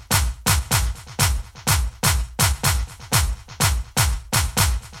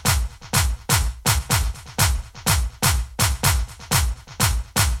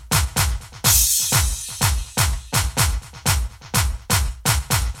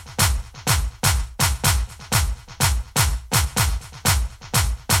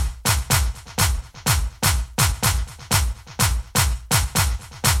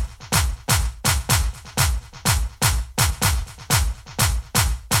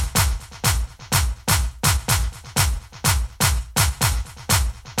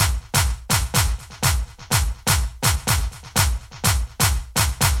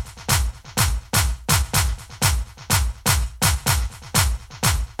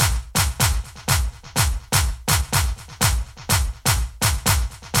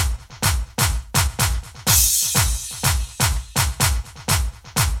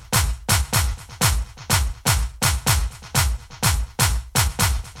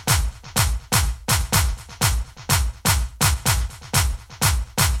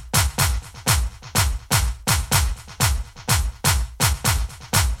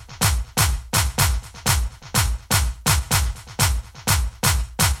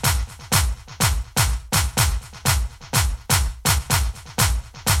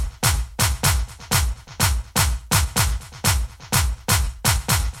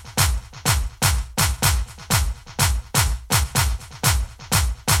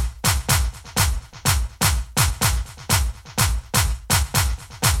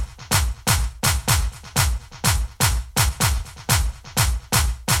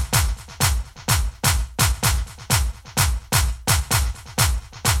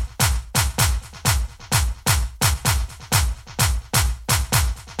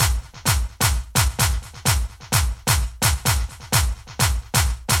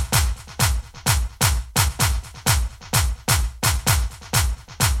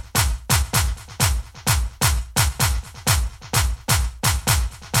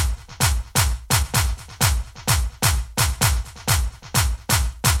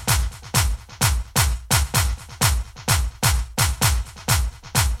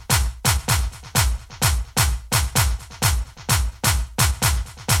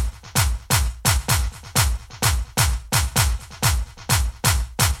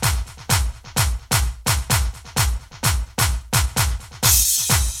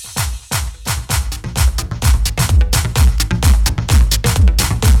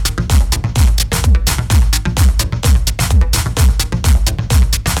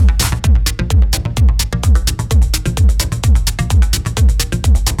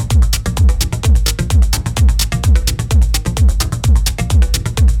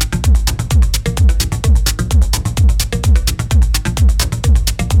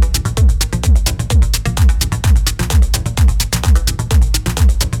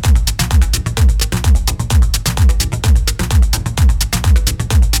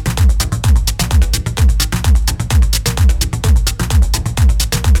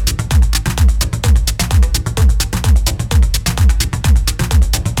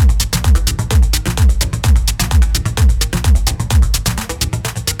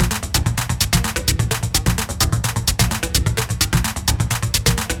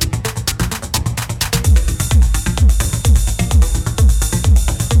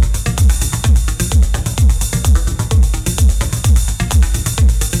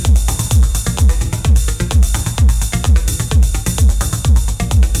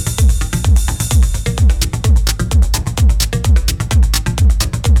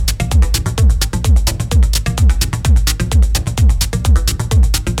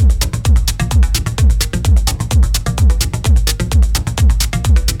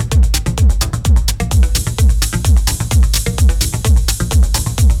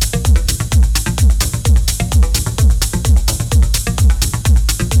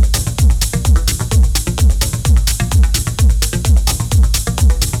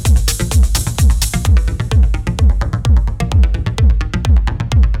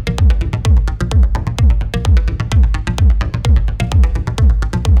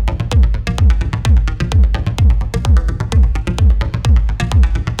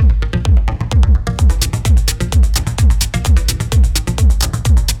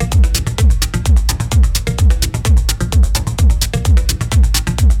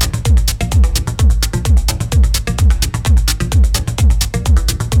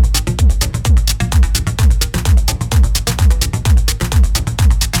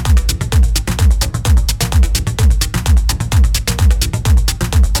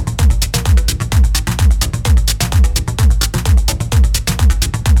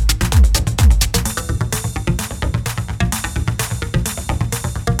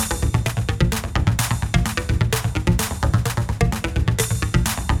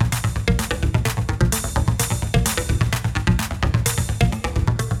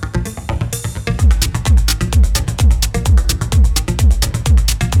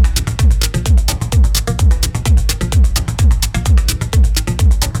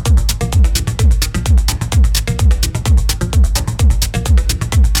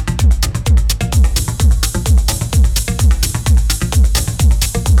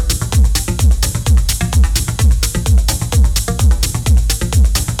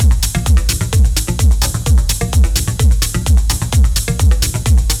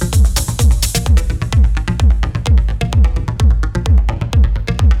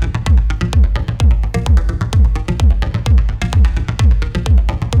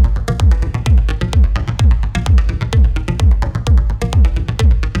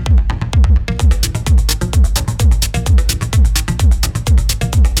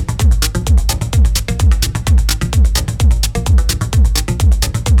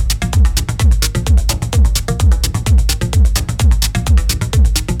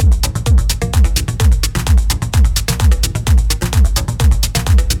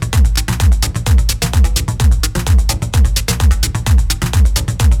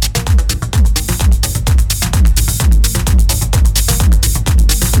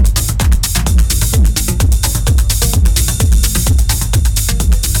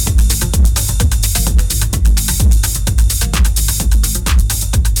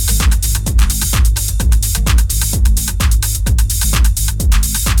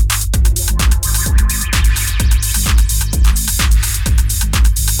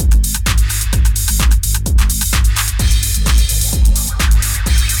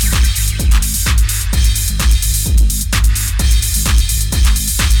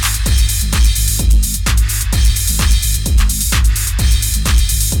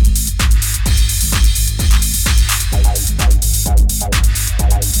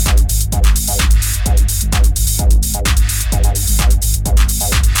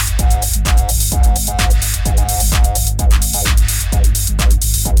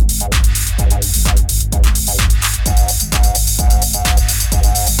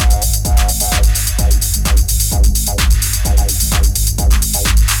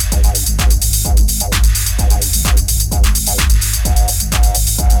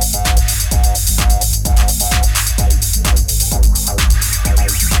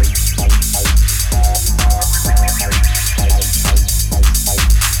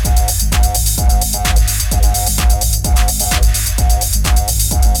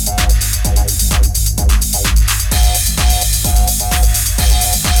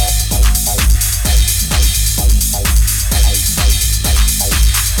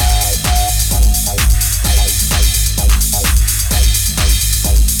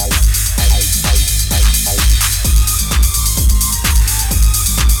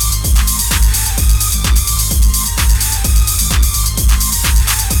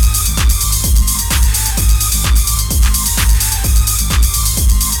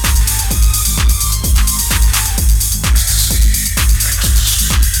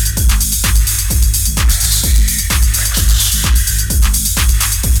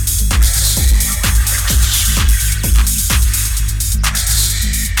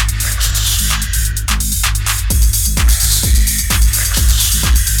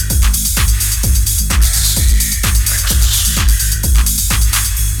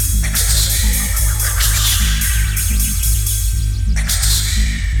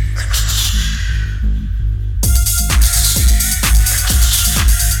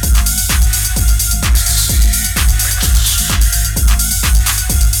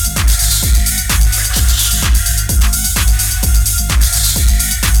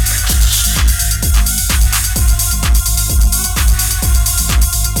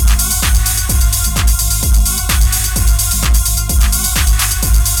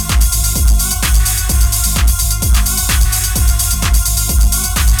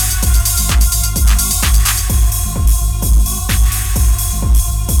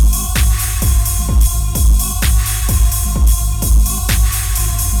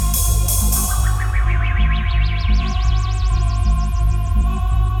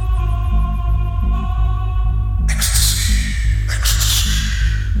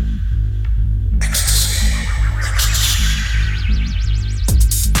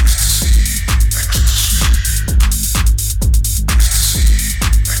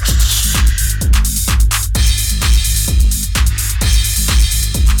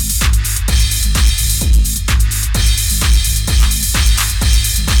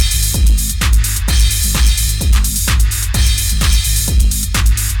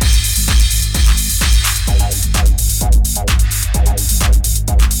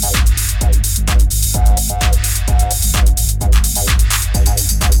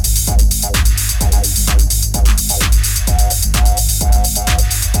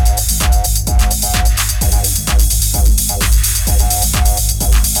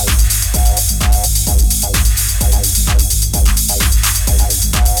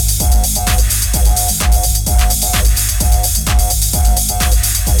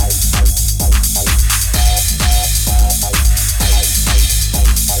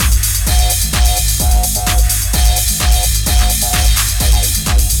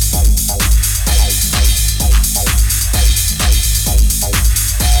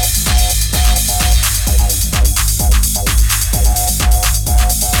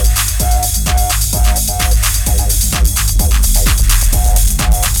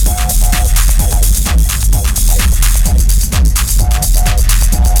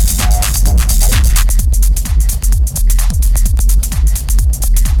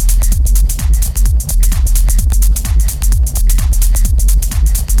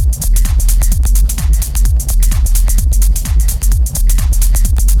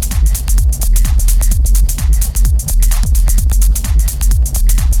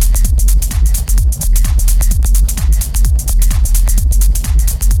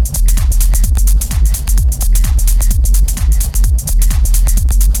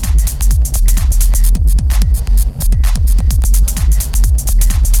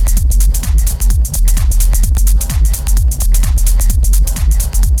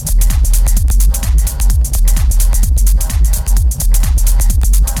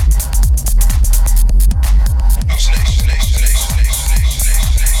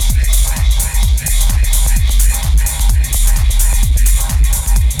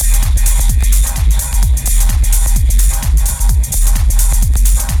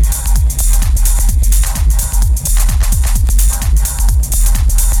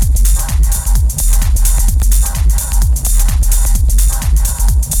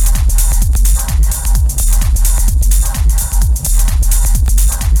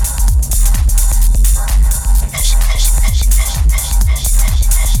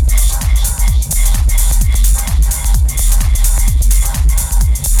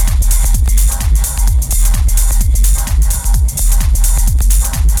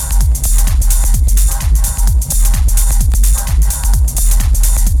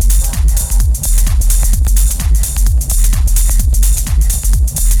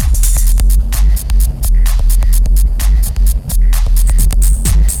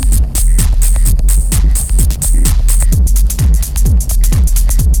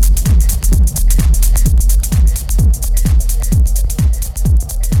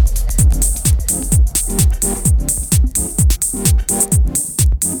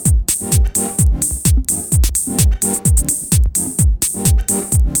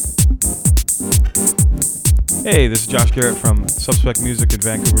 Hey, this is Josh Garrett from Suspect Music in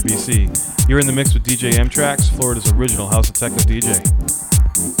Vancouver, BC. You're in the mix with DJ M-TRAXXX, Florida's original house and techno DJ.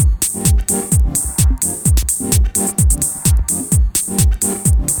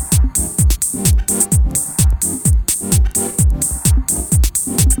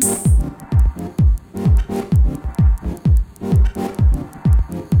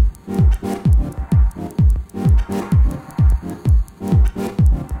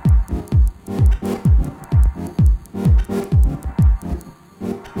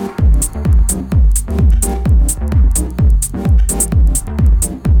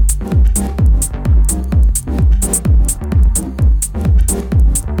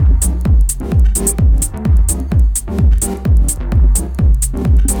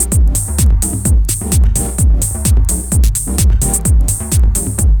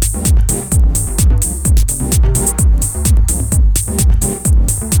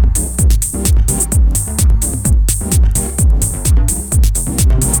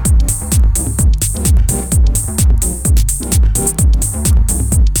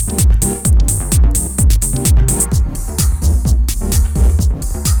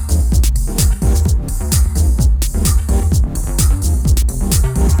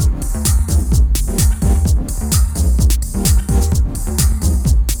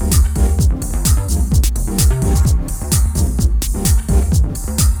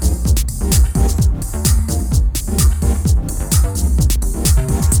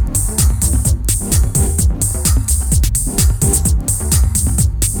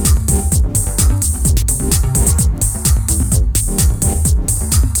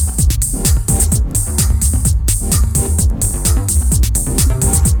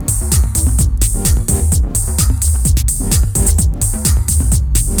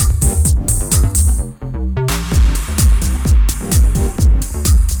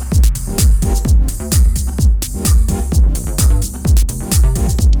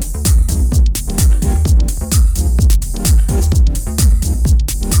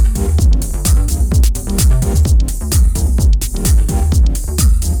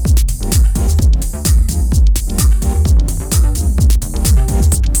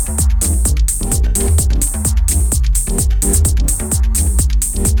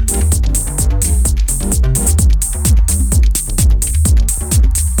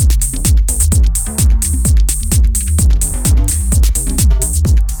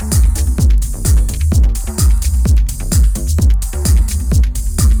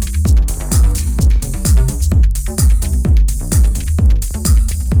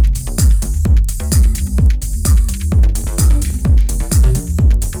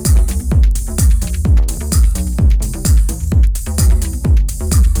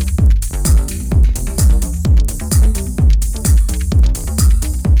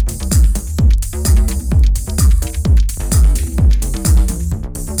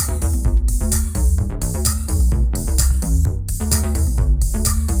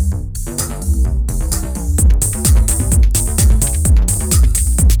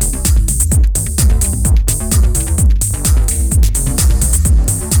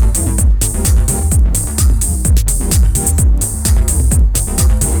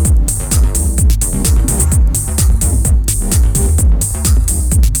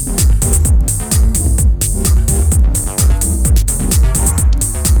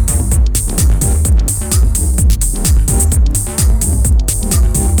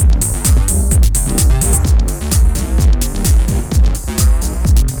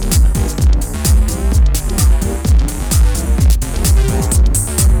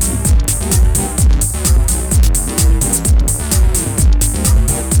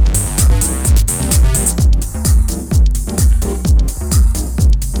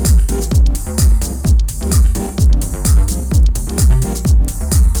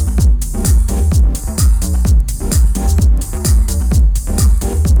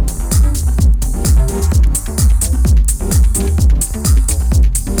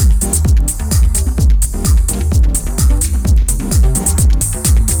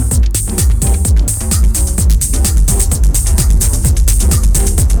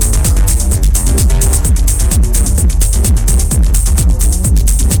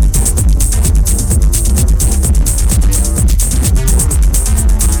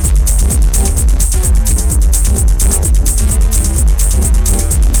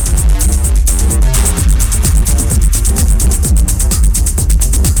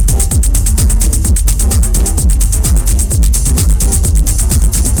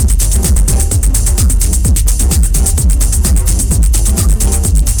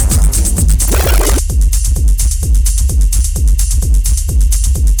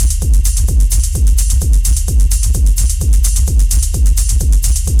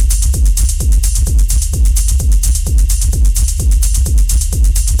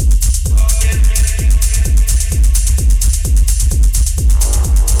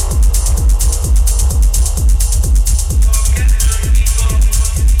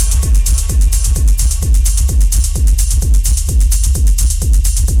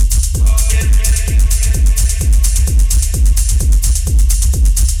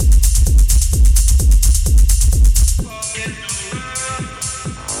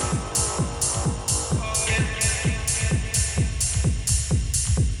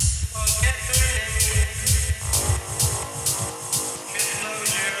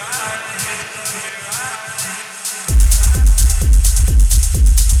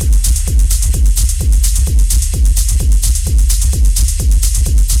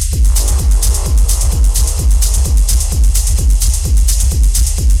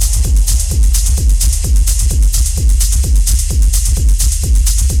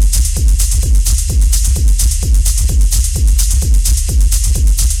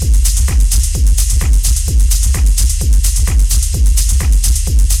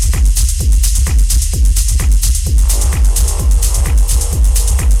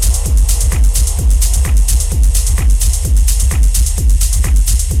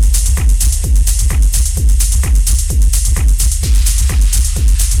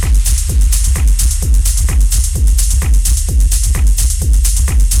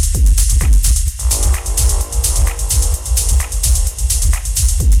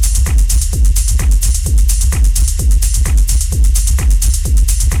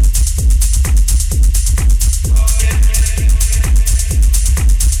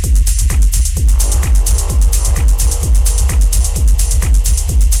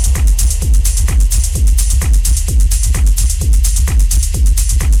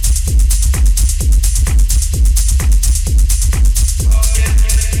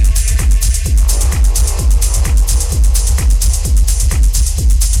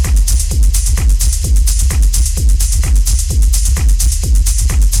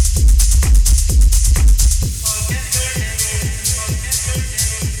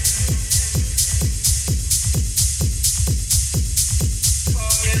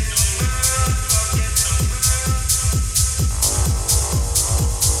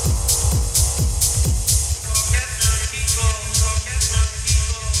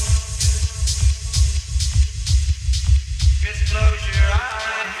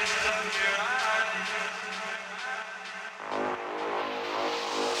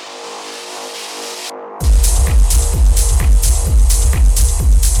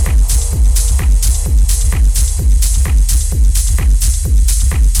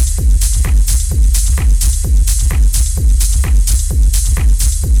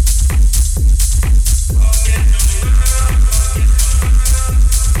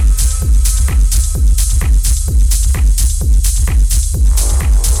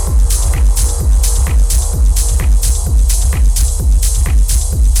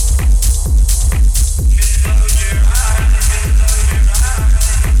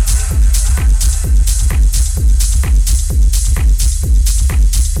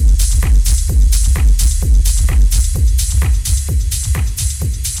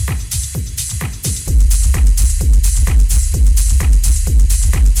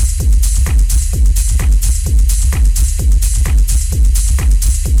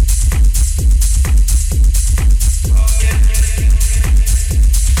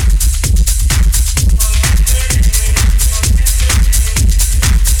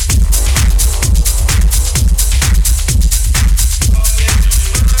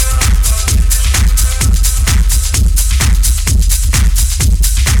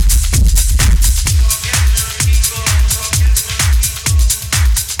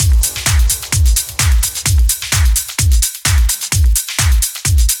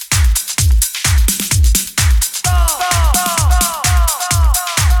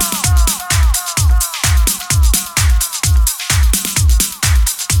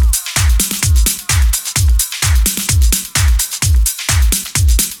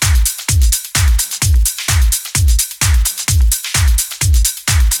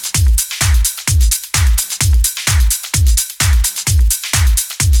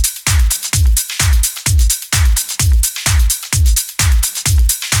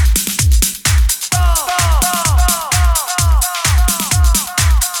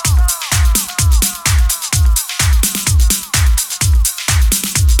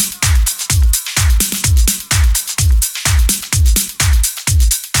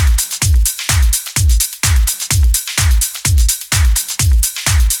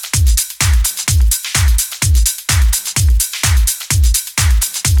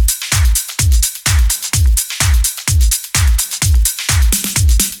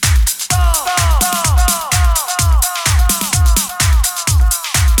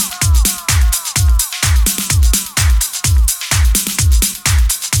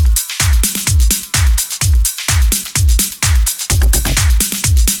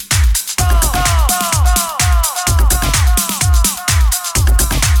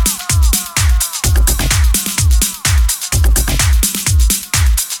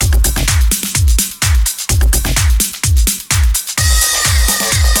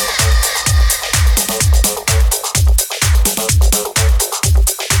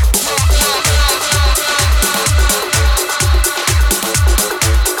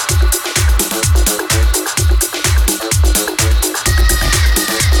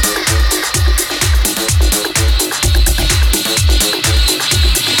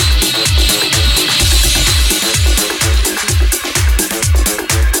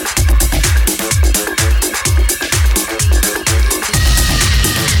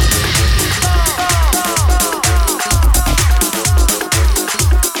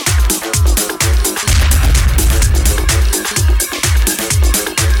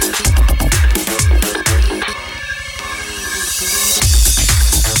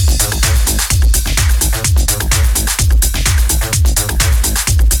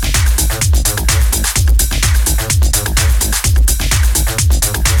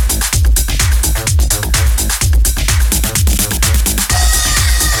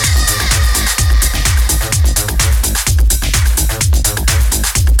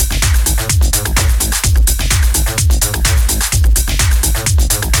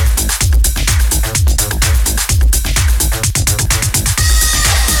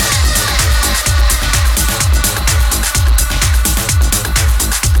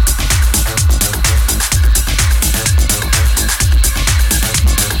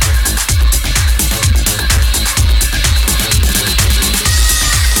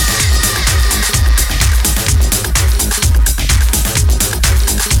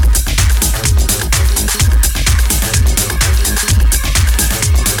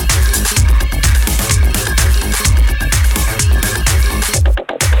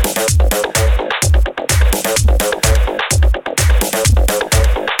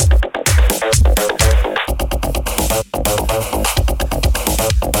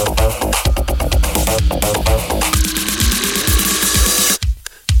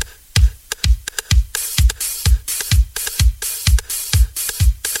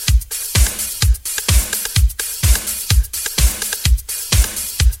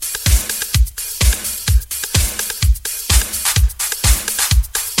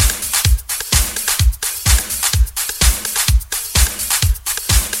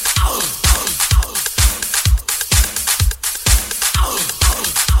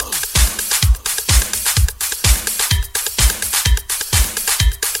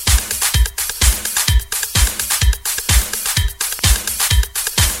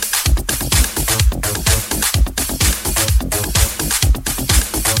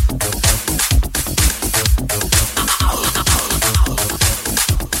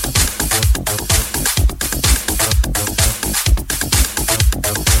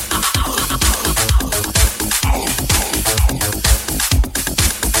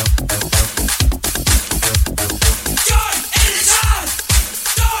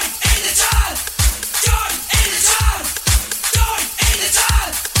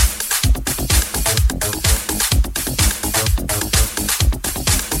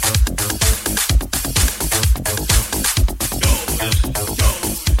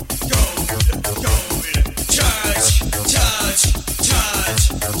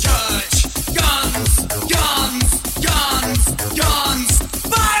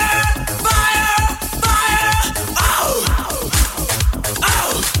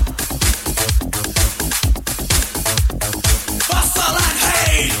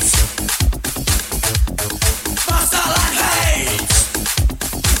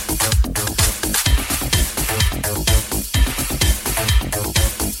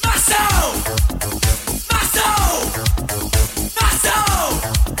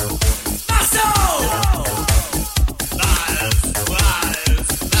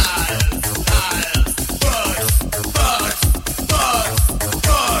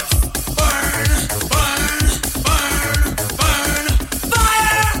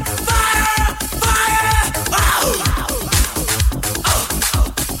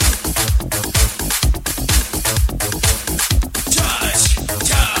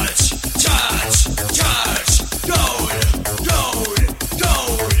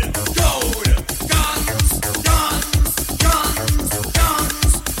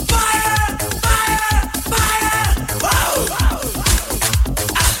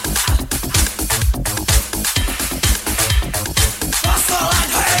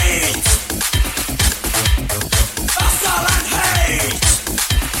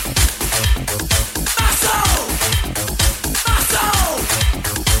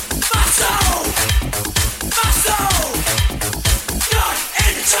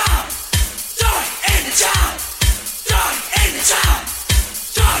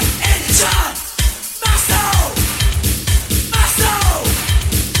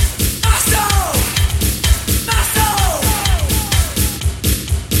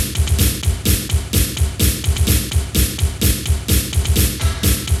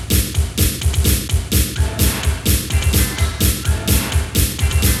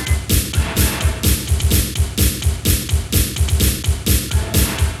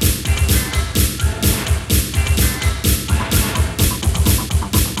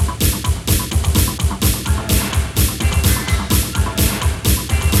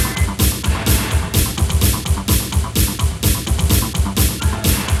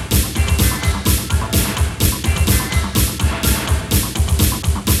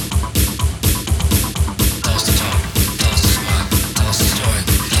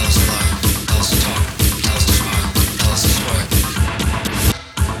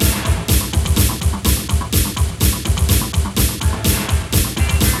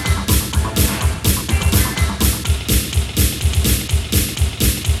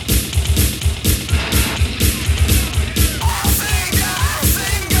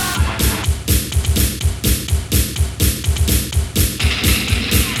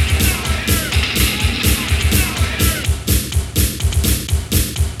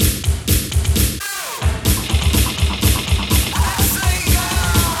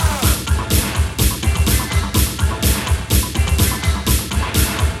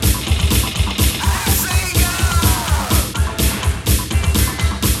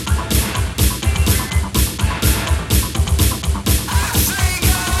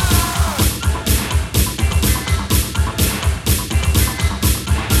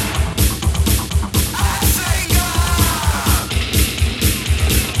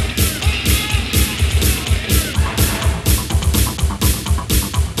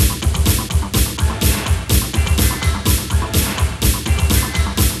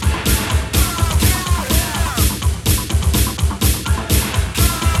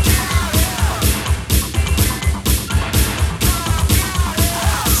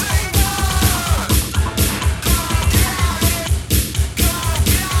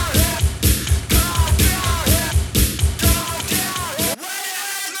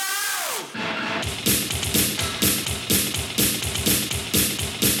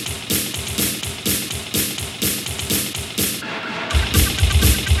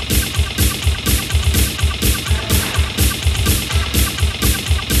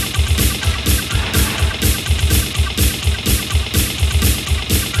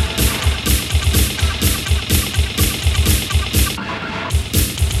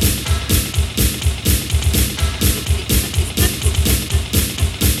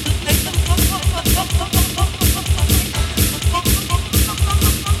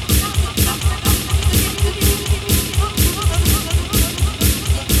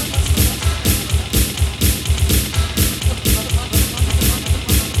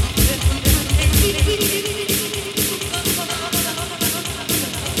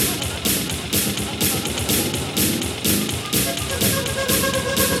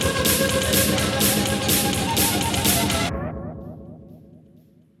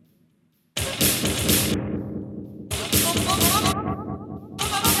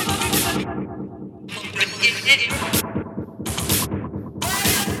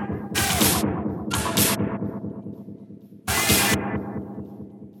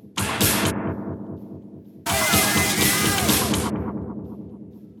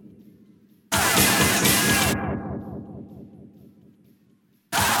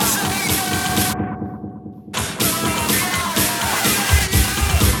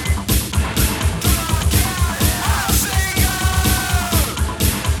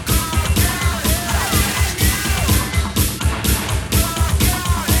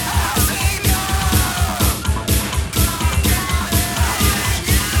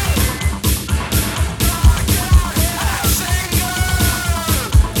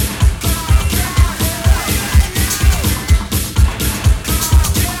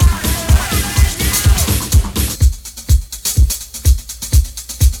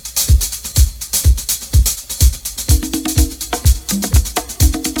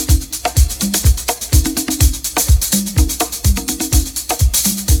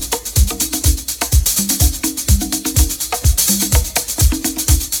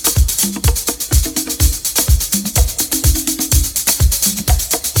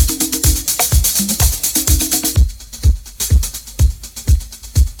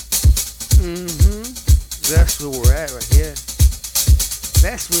 That's where we're at right here.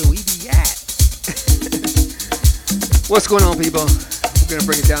 That's where we be at. What's going on, people? We're gonna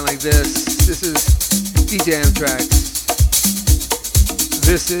break it down like this. This is DJ M-TRAXXX.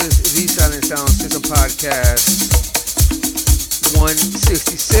 This is the Silent Sound System Podcast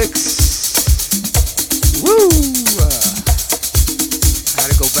 166. Woo! I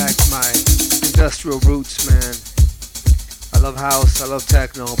had to go back to my industrial roots, man. I love house, I love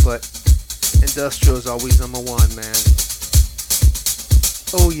techno, but industrial is always number one, man.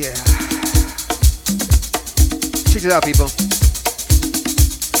 Oh yeah. Check it out, people.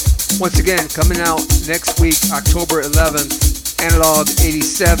 Once again, coming out next week, October 11th, aNoloG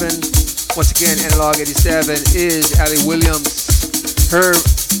 87. Once again, aNoloG 87 is Ali Williams.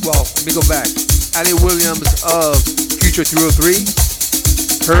 Let me go back. Ali Williams of Future 303.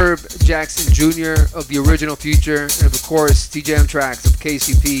 Herb Jackson Jr. of the original Future. And of course, DJ M-TRAXXX of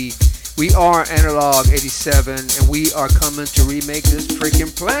KCP. We are aNoloG 87, and we are coming to remake this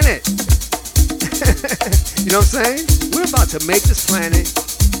freaking planet. You know what I'm saying? We're about to make this planet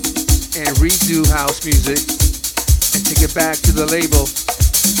and redo house music and take it back to the label.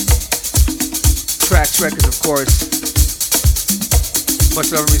 Trax Records, of course.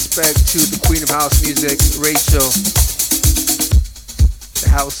 Much love and respect to the queen of house music, Rachel, the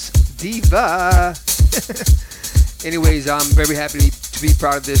house diva. Anyways, I'm very happy to be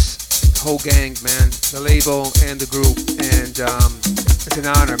part of this whole gang, man. The label and the group, and it's an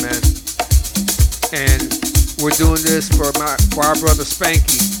honor, man. And we're doing this for our brother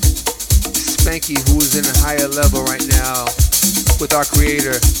Spanky, who is in a higher level right now with our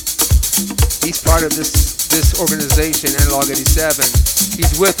creator. He's part of this organization, aNoloG 87.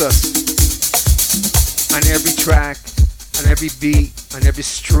 He's with us on every track, on every beat, on every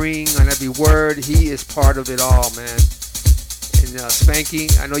string, on every word. He is part of it all, man. And Spanky,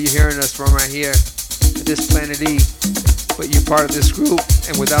 I know you're hearing us from right here at this Planet E, but you're part of this group,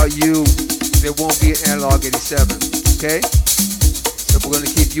 and without you, there won't be an aNoloG 87, okay? So we're going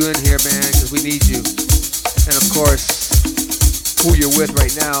to keep you in here, man, because we need you. And of course, who you're with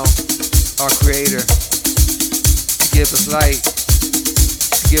right now, our creator, to give us light,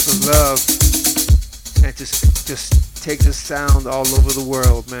 to give us love, and just take this sound all over the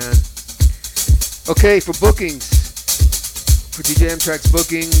world, man. Okay, for bookings, for DJ M-TRAXXX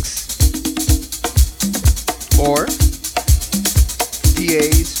bookings, or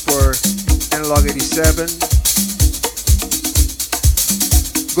PAs for aNoloG 87,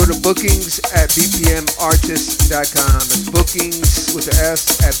 go to bookings at bpmartist.com. It's bookings with the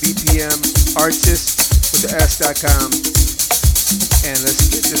S at bpmartist.com. And let's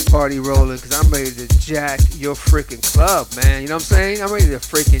get this party rolling, because I'm ready to jack your freaking club, man. You know what I'm saying? I'm ready to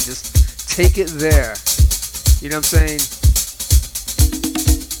freaking just take it there. You know what I'm saying?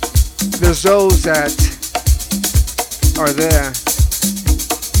 There's those that are there,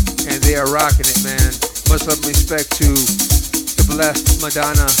 and they are rocking it, man. Much love and respect to the blessed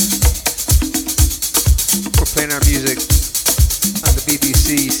Madonna for playing our music on the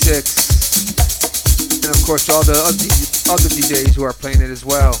BBC 6. And of course, all the other DJs who are playing it as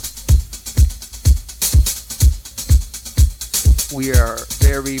well. We are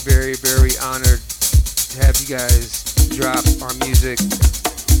very, very, very honored to have you guys drop our music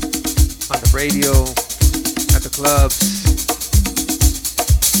on the radio, at the clubs,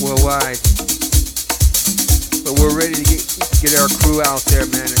 worldwide. But we're ready to get our crew out there,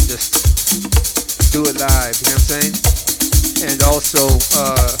 man, and just do it live, you know what I'm saying? And also,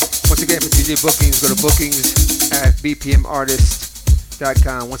 once again, for DJ bookings, go to bookings at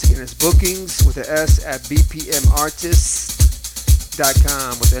bpmartist.com. Once again, it's bookings with an S at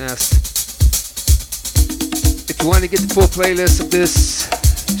bpmartist.com with an S. If you want to get the full playlist of this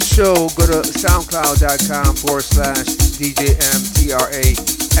show, go to soundcloud.com/DJ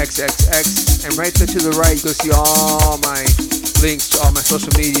M-TRAXXX. And right there to the right, you go see all my links to all my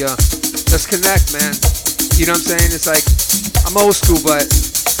social media. Let's connect, man. You know what I'm saying? It's like, I'm old school, but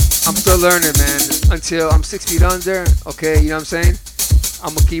I'm still learning, man. Until I'm 6 feet under, okay, you know what I'm saying?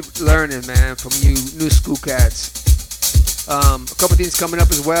 I'm going to keep learning, man, from you new school cats. A couple things coming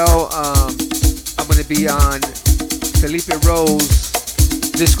up as well. I'm going to be on Felipe Rose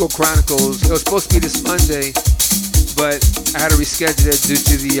Disco Chronicles. It was supposed to be this Monday, but I had to reschedule it due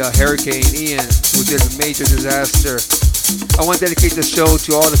to the Hurricane Ian, who did a major disaster. I want to dedicate this show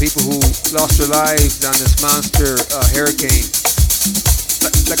to all the people who lost their lives on this monster hurricane.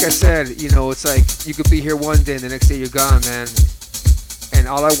 Like I said, you know, it's like you could be here one day and the next day you're gone, man. And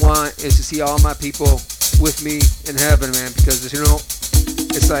all I want is to see all my people with me in heaven, man, because, you know,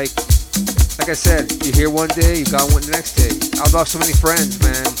 it's like I said, you're here one day, you're gone the next day. I've lost so many friends,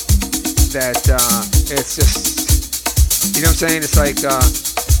 man. that it's just, you know what I'm saying? It's like,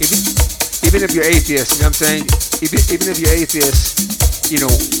 even if you're atheist, you know what I'm saying? Even if you're atheist, you know,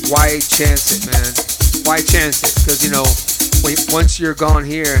 why chance it, man? Why chance it? Because, you know, once you're gone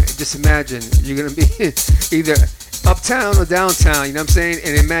here, just imagine you're going to be either uptown or downtown, you know what I'm saying?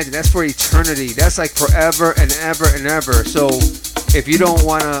 And imagine, that's for eternity. That's like forever and ever and ever. So if you don't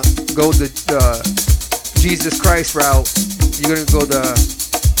want to go the Jesus Christ route, you're going to go the,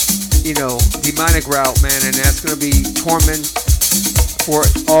 you know, demonic route, man. And that's going to be torment for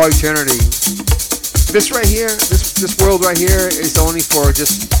all eternity. This right here, this world right here is only for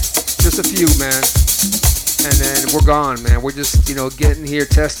just a few, man. And then we're gone, man. We're just, you know, getting here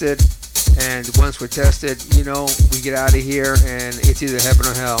tested. And once we're tested, you know, we get out of here and it's either heaven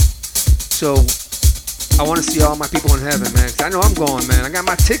or hell. So I want to see all my people in heaven, man. 'Cause I know I'm going, man. I got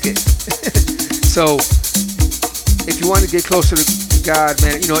my ticket. So if you want to get closer to God,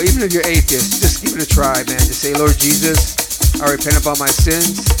 man, you know, even if you're atheist, just give it a try, man. Just say, Lord Jesus, I repent of all my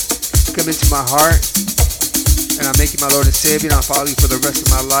sins. Come into my heart. And I make you my Lord and Savior, and I'll follow you for the rest of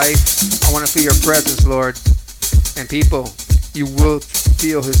my life. I want to feel your presence, Lord. And people, you will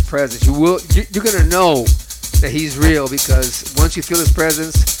feel his presence. You're going to know that he's real, because once you feel his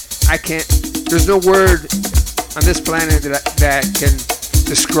presence, there's no word on this planet that can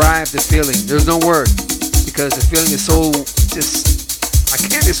describe the feeling. There's no word, because the feeling is so I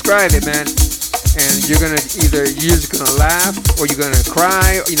can't describe it, man. And you're just going to laugh, or you're going to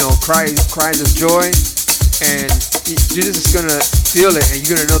cry, you know, cries of joy. And you're just going to feel it, and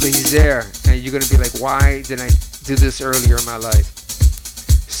you're going to know that he's there. And you're going to be like, why didn't I do this earlier in my life?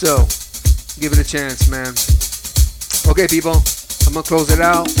 So, give it a chance, man. Okay, people, I'm going to close it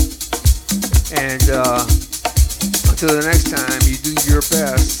out. And until the next time, you do your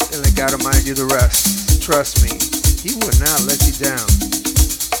best, and let God Almighty do the rest. Trust me, he will not let you down.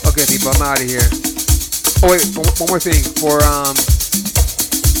 Okay, people, I'm out of here. Oh, wait, one more thing. For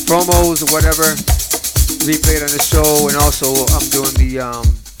promos or whatever, replayed on the show, and also I'm doing the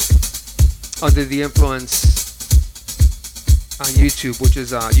Under the Influence on YouTube, which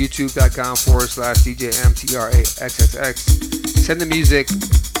is youtube.com/DJ M-TRAXXX. Send the music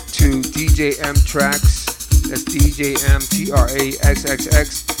to DJ M-TRAXXX, that's DJ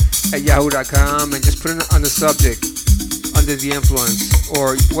M-TRAXXX at yahoo.com, and just put it on the subject, Under the Influence,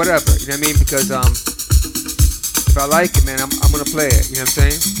 or whatever, you know what I mean? Because if I like it, man, I'm going to play it, you know what I'm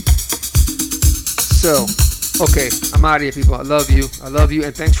saying? So, okay, I'm out of here, people. I love you,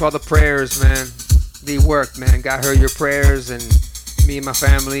 and thanks for all the prayers, man. They worked, man. God heard your prayers, and me and my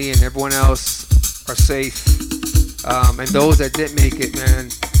family and everyone else are safe. And those that didn't make it,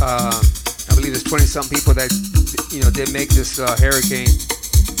 man, I believe there's 20-something people that, you know, didn't make this hurricane.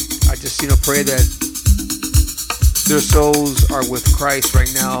 I just, you know, pray that their souls are with Christ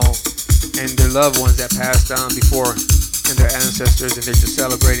right now, and their loved ones that passed on before, and their ancestors, and they're just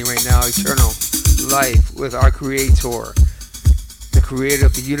celebrating right now eternal life with our Creator, the Creator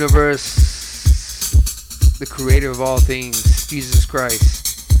of the universe, the Creator of all things, Jesus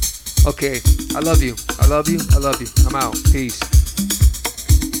Christ. Okay, I love you. I'm out. Peace.